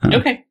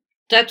 Okay.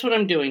 That's what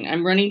I'm doing.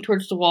 I'm running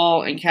towards the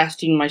wall and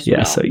casting my spell.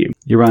 Yeah, so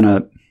you run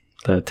up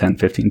the 10,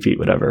 15 feet,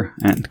 whatever,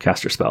 and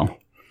cast your spell.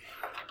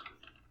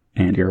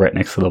 And you're right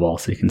next to the wall,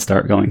 so you can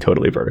start going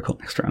totally vertical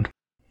next round.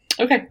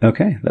 Okay.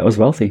 Okay, that was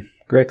Wealthy.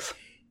 Grix.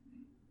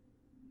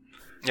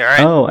 All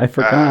right. Oh, I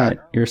forgot.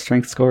 Your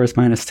strength score is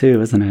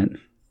 -2, isn't it?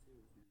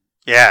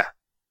 Yeah.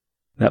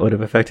 That would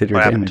have affected your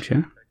What damage,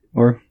 yeah?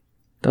 Or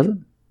does it?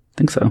 I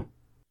think so.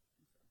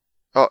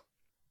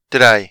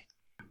 Did I?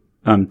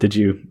 Did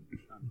you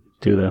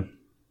do the...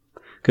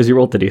 Because you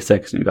rolled the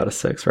d6 and you got a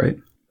 6, right?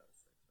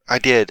 I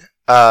did.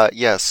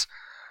 Yes.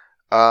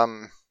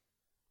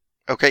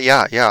 Okay,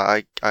 yeah.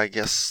 I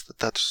guess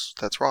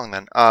that's wrong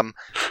then.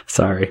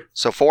 Sorry.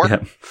 So 4?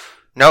 Yeah.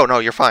 No,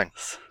 you're fine.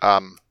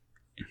 I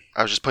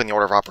was just putting the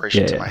order of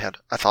operations Yeah. in my head.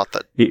 I thought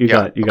that. You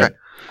Yeah, got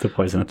the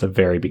poison at the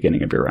very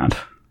beginning of your round.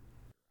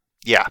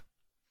 Yeah.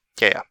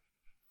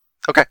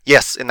 Okay.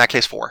 Yes, in that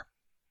case 4.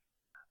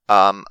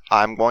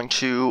 I'm going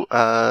to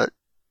oh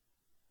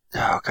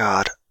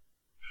god.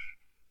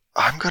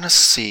 I'm gonna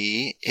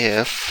see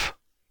if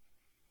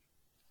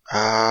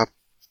I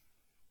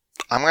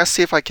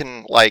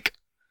can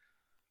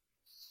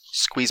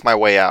squeeze my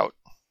way out.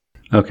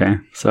 Okay,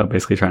 so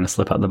basically trying to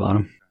slip out the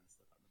bottom.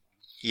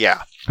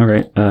 Yeah. All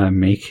right,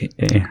 make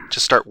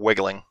Just start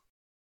wiggling.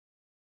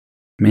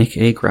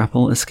 a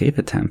grapple escape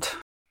attempt.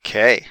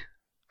 Okay.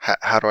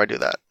 How do I do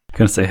that? I'm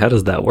gonna say, how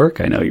does that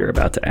work? I know you're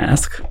about to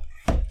ask.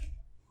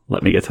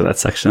 Let me get to that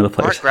section of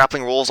the Aren't place.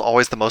 grappling rules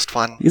always the most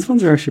fun? These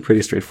ones are actually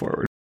pretty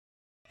straightforward,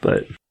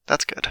 but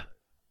That's good.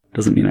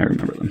 doesn't mean I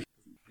remember them.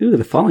 Ooh,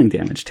 the falling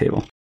damage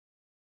table.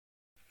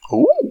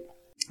 Ooh.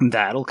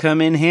 That'll come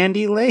in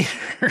handy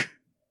later.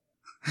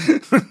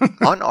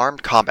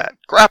 Unarmed combat.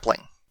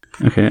 Grappling.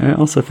 Okay, I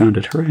also found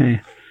it.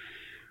 Hooray.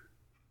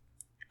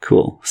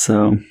 Cool.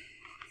 So,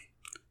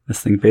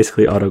 this thing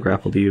basically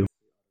auto-grappled you.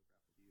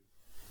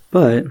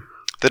 But,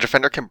 The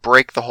defender can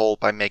break the hold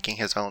by making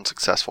his own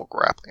successful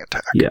grappling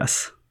attack.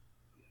 yes.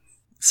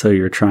 So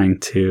you're trying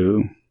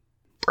to...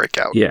 Break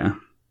out. Yeah.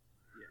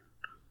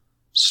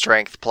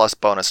 Strength plus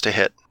bonus to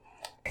hit.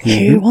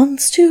 He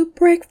wants to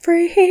break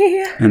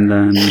free. And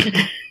then,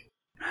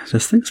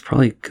 this thing's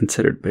probably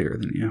considered bigger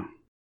than you.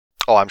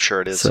 Oh, I'm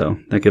sure it is. So,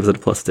 that gives it a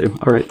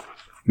 +2. Alright,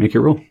 make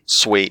your roll.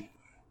 Sweet.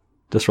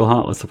 Just roll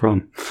hot, what's the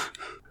problem?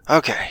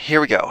 Okay, here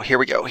we go.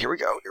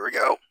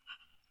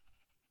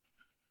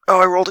 Oh,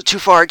 I rolled it too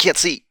far. I can't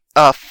see.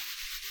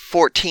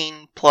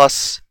 14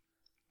 plus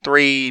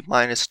 3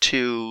 minus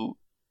 2,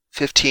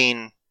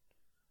 15.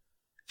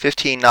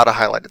 15, not a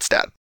highlighted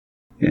stat.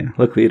 Yeah,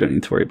 luckily you don't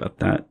need to worry about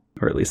that.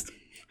 Or at least,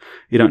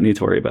 you don't need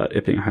to worry about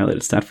it being a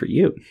highlighted stat for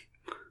you.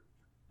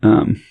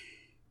 But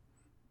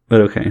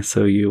okay,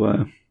 so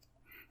you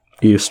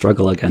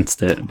struggle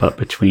against it, but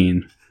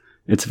between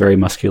its very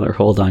muscular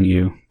hold on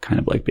you, kind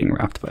of like being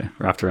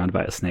wrapped around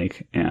by a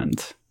snake,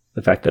 and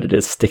the fact that it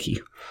is sticky,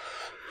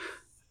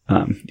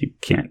 you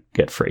can't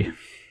get free.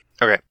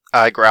 Okay,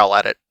 I growl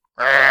at it.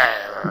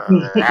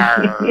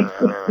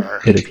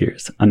 It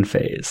appears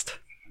unfazed.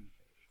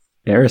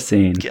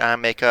 Erisine. Can I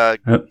make a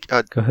Go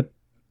ahead.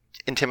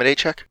 intimidate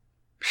check?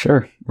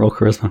 Sure, roll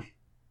charisma.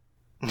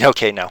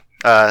 Okay, no.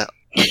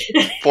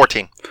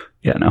 14.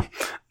 Yeah, no.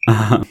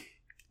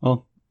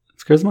 Well,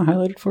 is charisma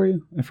highlighted for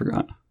you? I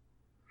forgot.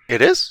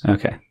 It is?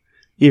 Okay.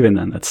 Even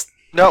then, that's...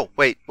 No,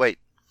 wait.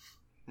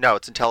 No,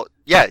 it's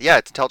Yeah,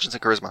 it's intelligence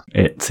and charisma.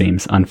 It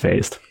seems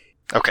unfazed,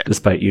 Okay.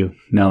 despite you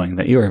knowing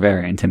that you are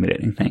very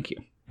intimidating. Thank you.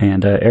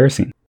 And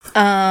Erisine,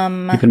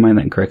 keep in mind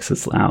that Grix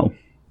is now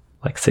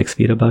like 6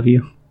 feet above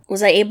you.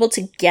 Was I able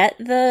to get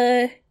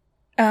the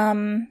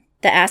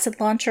acid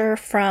launcher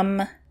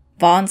from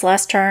Vaughn's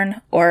last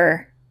turn,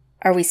 or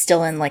are we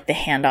still in like the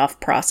handoff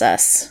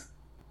process?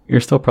 You're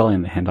still probably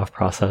in the handoff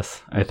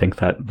process. I think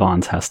that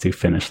Vaughn's has to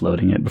finish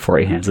loading it before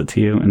he hands it to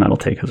you, and that'll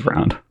take his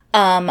round.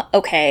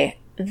 Okay.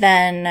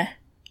 Then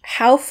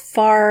how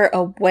far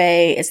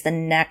away is the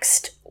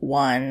next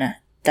one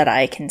that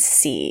I can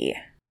see?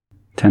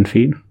 10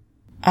 feet?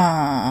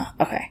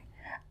 Okay.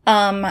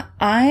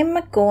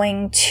 I'm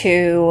going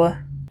to...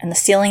 And the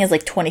ceiling is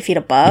like 20 feet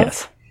above?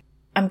 Yes.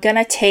 I'm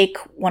gonna take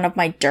one of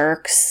my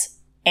dirks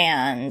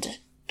and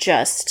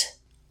just,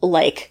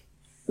 like,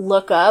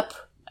 look up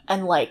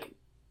and, like,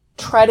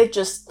 try to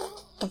just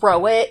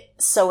throw it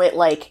so it,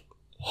 like,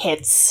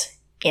 hits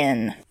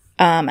in.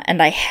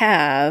 And I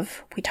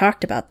have... We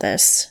talked about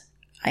this.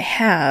 I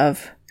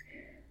have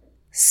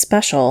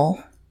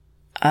special...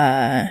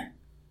 When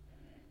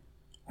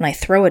I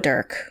throw a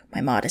dirk,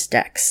 my mod is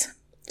Dex.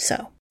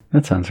 So...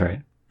 That sounds right.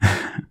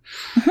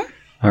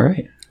 All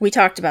right. We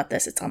talked about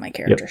this. It's on my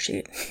character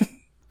sheet.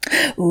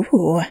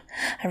 Ooh,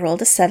 I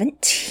rolled a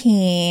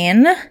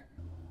 17.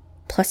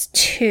 Plus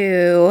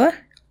 2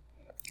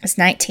 is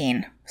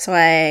 19. So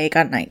I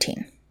got a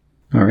 19.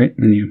 All right.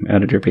 And you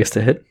added your base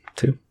to hit,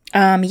 too?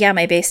 Yeah,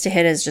 my base to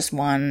hit is just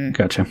 1.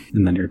 Gotcha.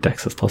 And then your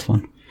dex is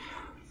 +1.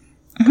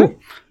 Cool.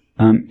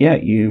 Yeah,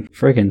 you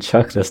friggin'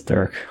 chuck this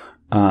dirk.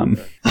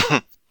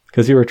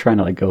 Because you were trying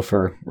to, like, go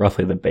for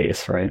roughly the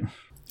base, right?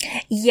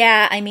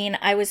 Yeah, I mean,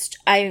 Or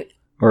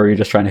are you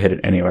just trying to hit it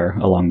anywhere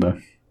along the...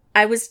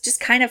 I was just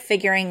kind of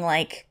figuring,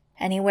 like,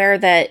 anywhere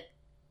that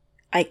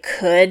I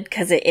could,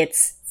 because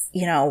it's,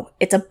 you know,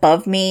 it's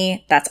above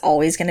me. That's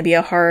always going to be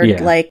a hard,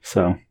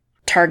 so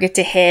target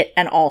to hit.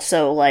 And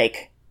also,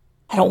 like,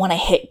 I don't want to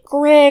hit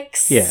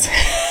Grix. Yeah.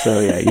 So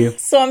yeah, you.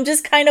 So I'm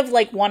just kind of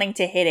like wanting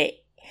to hit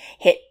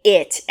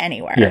it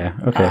anywhere. Yeah.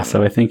 Okay.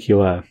 So I think you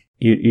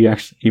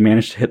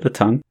managed to hit the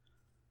tongue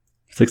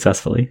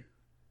successfully,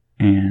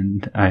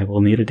 and I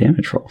will need a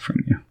damage roll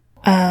from you.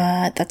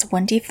 That's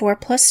 1d4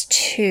 plus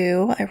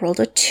 2. I rolled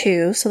a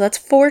 2, so that's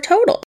 4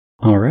 total.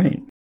 All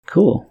right.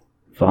 Cool.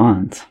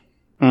 Vons,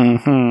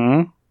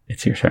 Mm-hmm.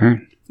 it's your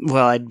turn.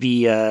 Well, I'd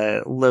be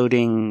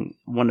loading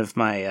one of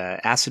my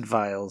acid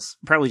vials,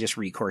 probably just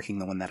recorking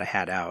the one that I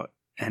had out,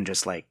 and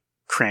just like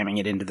cramming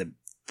it into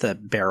the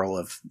barrel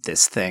of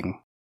this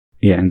thing.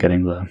 Yeah, and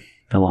getting the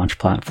launch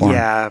platform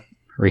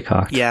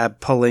recocked. Yeah,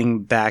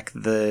 pulling back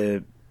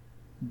the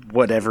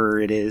whatever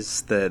it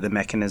is, the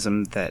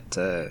mechanism that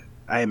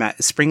I am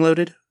at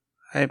spring-loaded?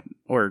 I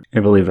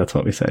believe that's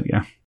what we said,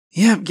 yeah.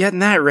 Yeah, I'm getting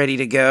that ready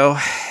to go.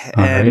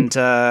 And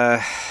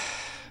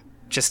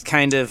just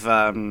kind of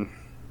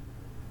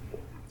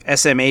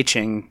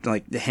SMHing,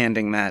 like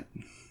handing that,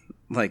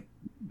 like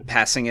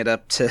passing it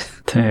up to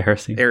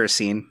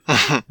Erisine.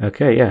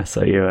 Okay, yeah,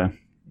 so your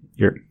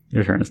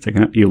turn is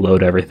taken up. You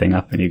load everything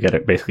up and you get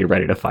it basically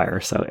ready to fire,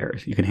 so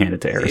you can hand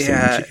it to Erisine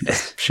and she can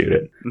just shoot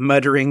it.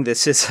 Muttering,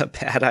 this is a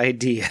bad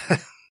idea.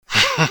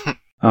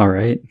 All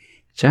right.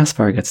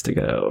 Jaspar gets to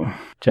go.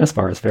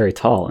 Jaspar is very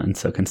tall and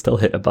so can still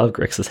hit above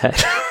Grix's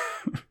head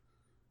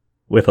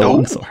with a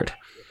longsword.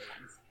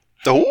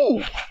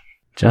 Oh!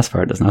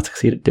 Jaspar does not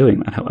succeed at doing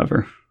that,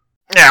 however.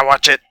 Yeah,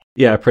 watch it.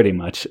 Yeah, pretty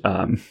much.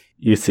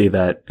 You see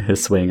that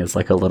his swing is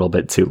like a little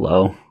bit too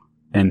low,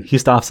 and he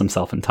stops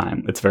himself in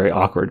time. It's very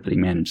awkward, but he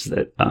manages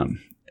it.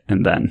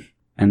 And then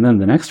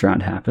the next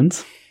round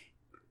happens,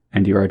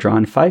 and you are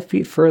drawn 5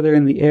 feet further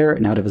in the air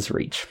and out of his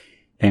reach.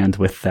 And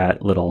with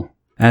that little...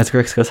 As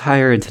Grix goes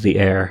higher into the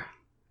air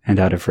and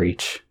out of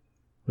reach,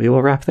 we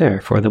will wrap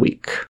there for the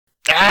week.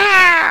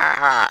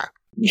 Ah!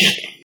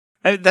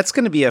 That's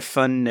going to be a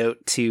fun note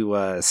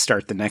to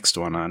start the next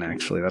one on,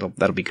 actually.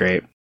 That'll be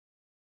great.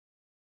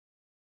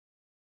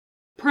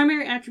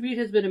 Primary Attribute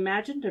has been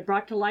imagined and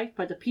brought to life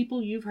by the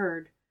people you've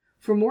heard.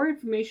 For more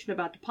information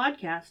about the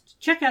podcast,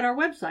 check out our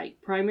website,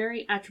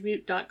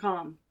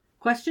 primaryattribute.com.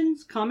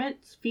 Questions,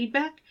 comments,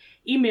 feedback?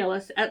 Email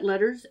us at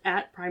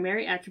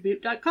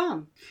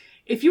letters@primaryattribute.com.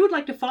 If you would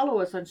like to follow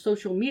us on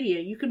social media,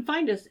 you can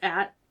find us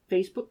at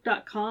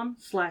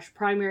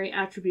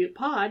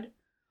facebook.com/primaryattributepod,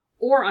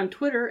 or on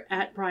Twitter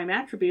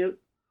 @primeattribute,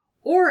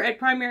 or at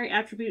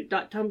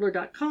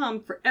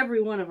primaryattribute.tumblr.com for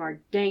every one of our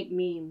dank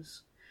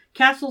memes.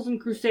 Castles and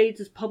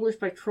Crusades is published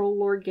by Troll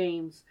Lord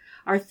Games.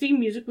 Our theme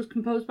music was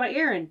composed by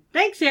Aaron.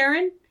 Thanks,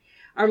 Aaron!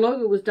 Our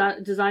logo was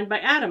designed by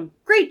Adam.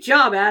 Great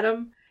job,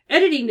 Adam!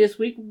 Editing this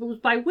week was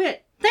by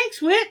Wit.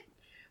 Thanks, Wit!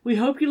 We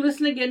hope you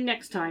listen again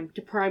next time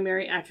to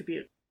Primary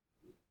Attribute.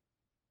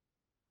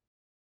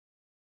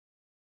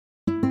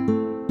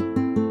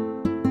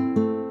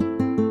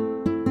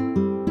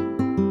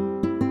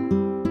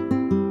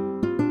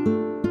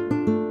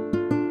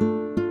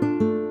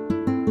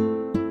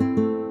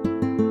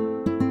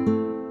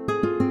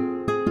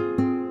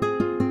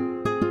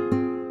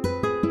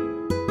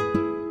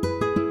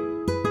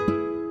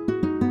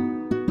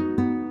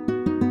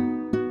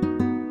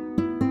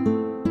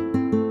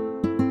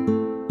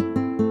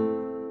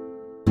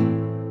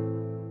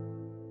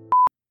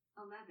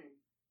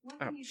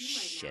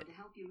 Shit. To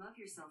help you love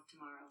yourself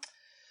tomorrow?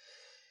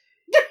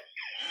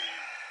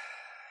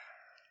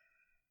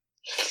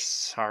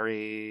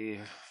 Sorry.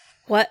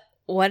 What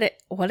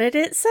did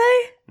it say?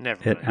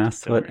 Never It mind.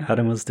 asked Don't what worry.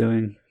 Adam was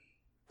doing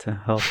to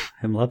help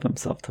him love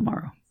himself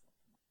tomorrow.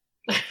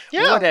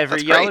 Yeah, Whatever.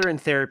 that's Y'all great. are in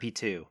therapy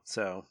too,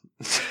 so.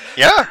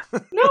 Yeah,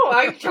 No,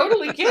 I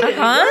totally get it. It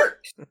Uh-huh.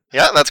 worked.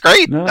 yeah, that's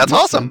great. No, it That's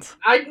makes awesome. sense.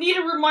 I need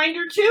a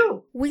reminder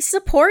too. We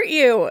support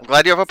you. I'm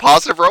glad you have a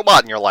positive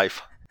robot in your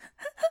life.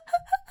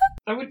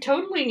 I would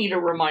totally need a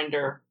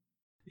reminder.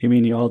 You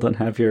mean you all don't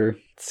have your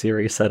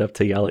Siri set up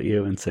to yell at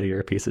you and say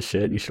you're a piece of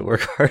shit and you should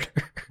work harder?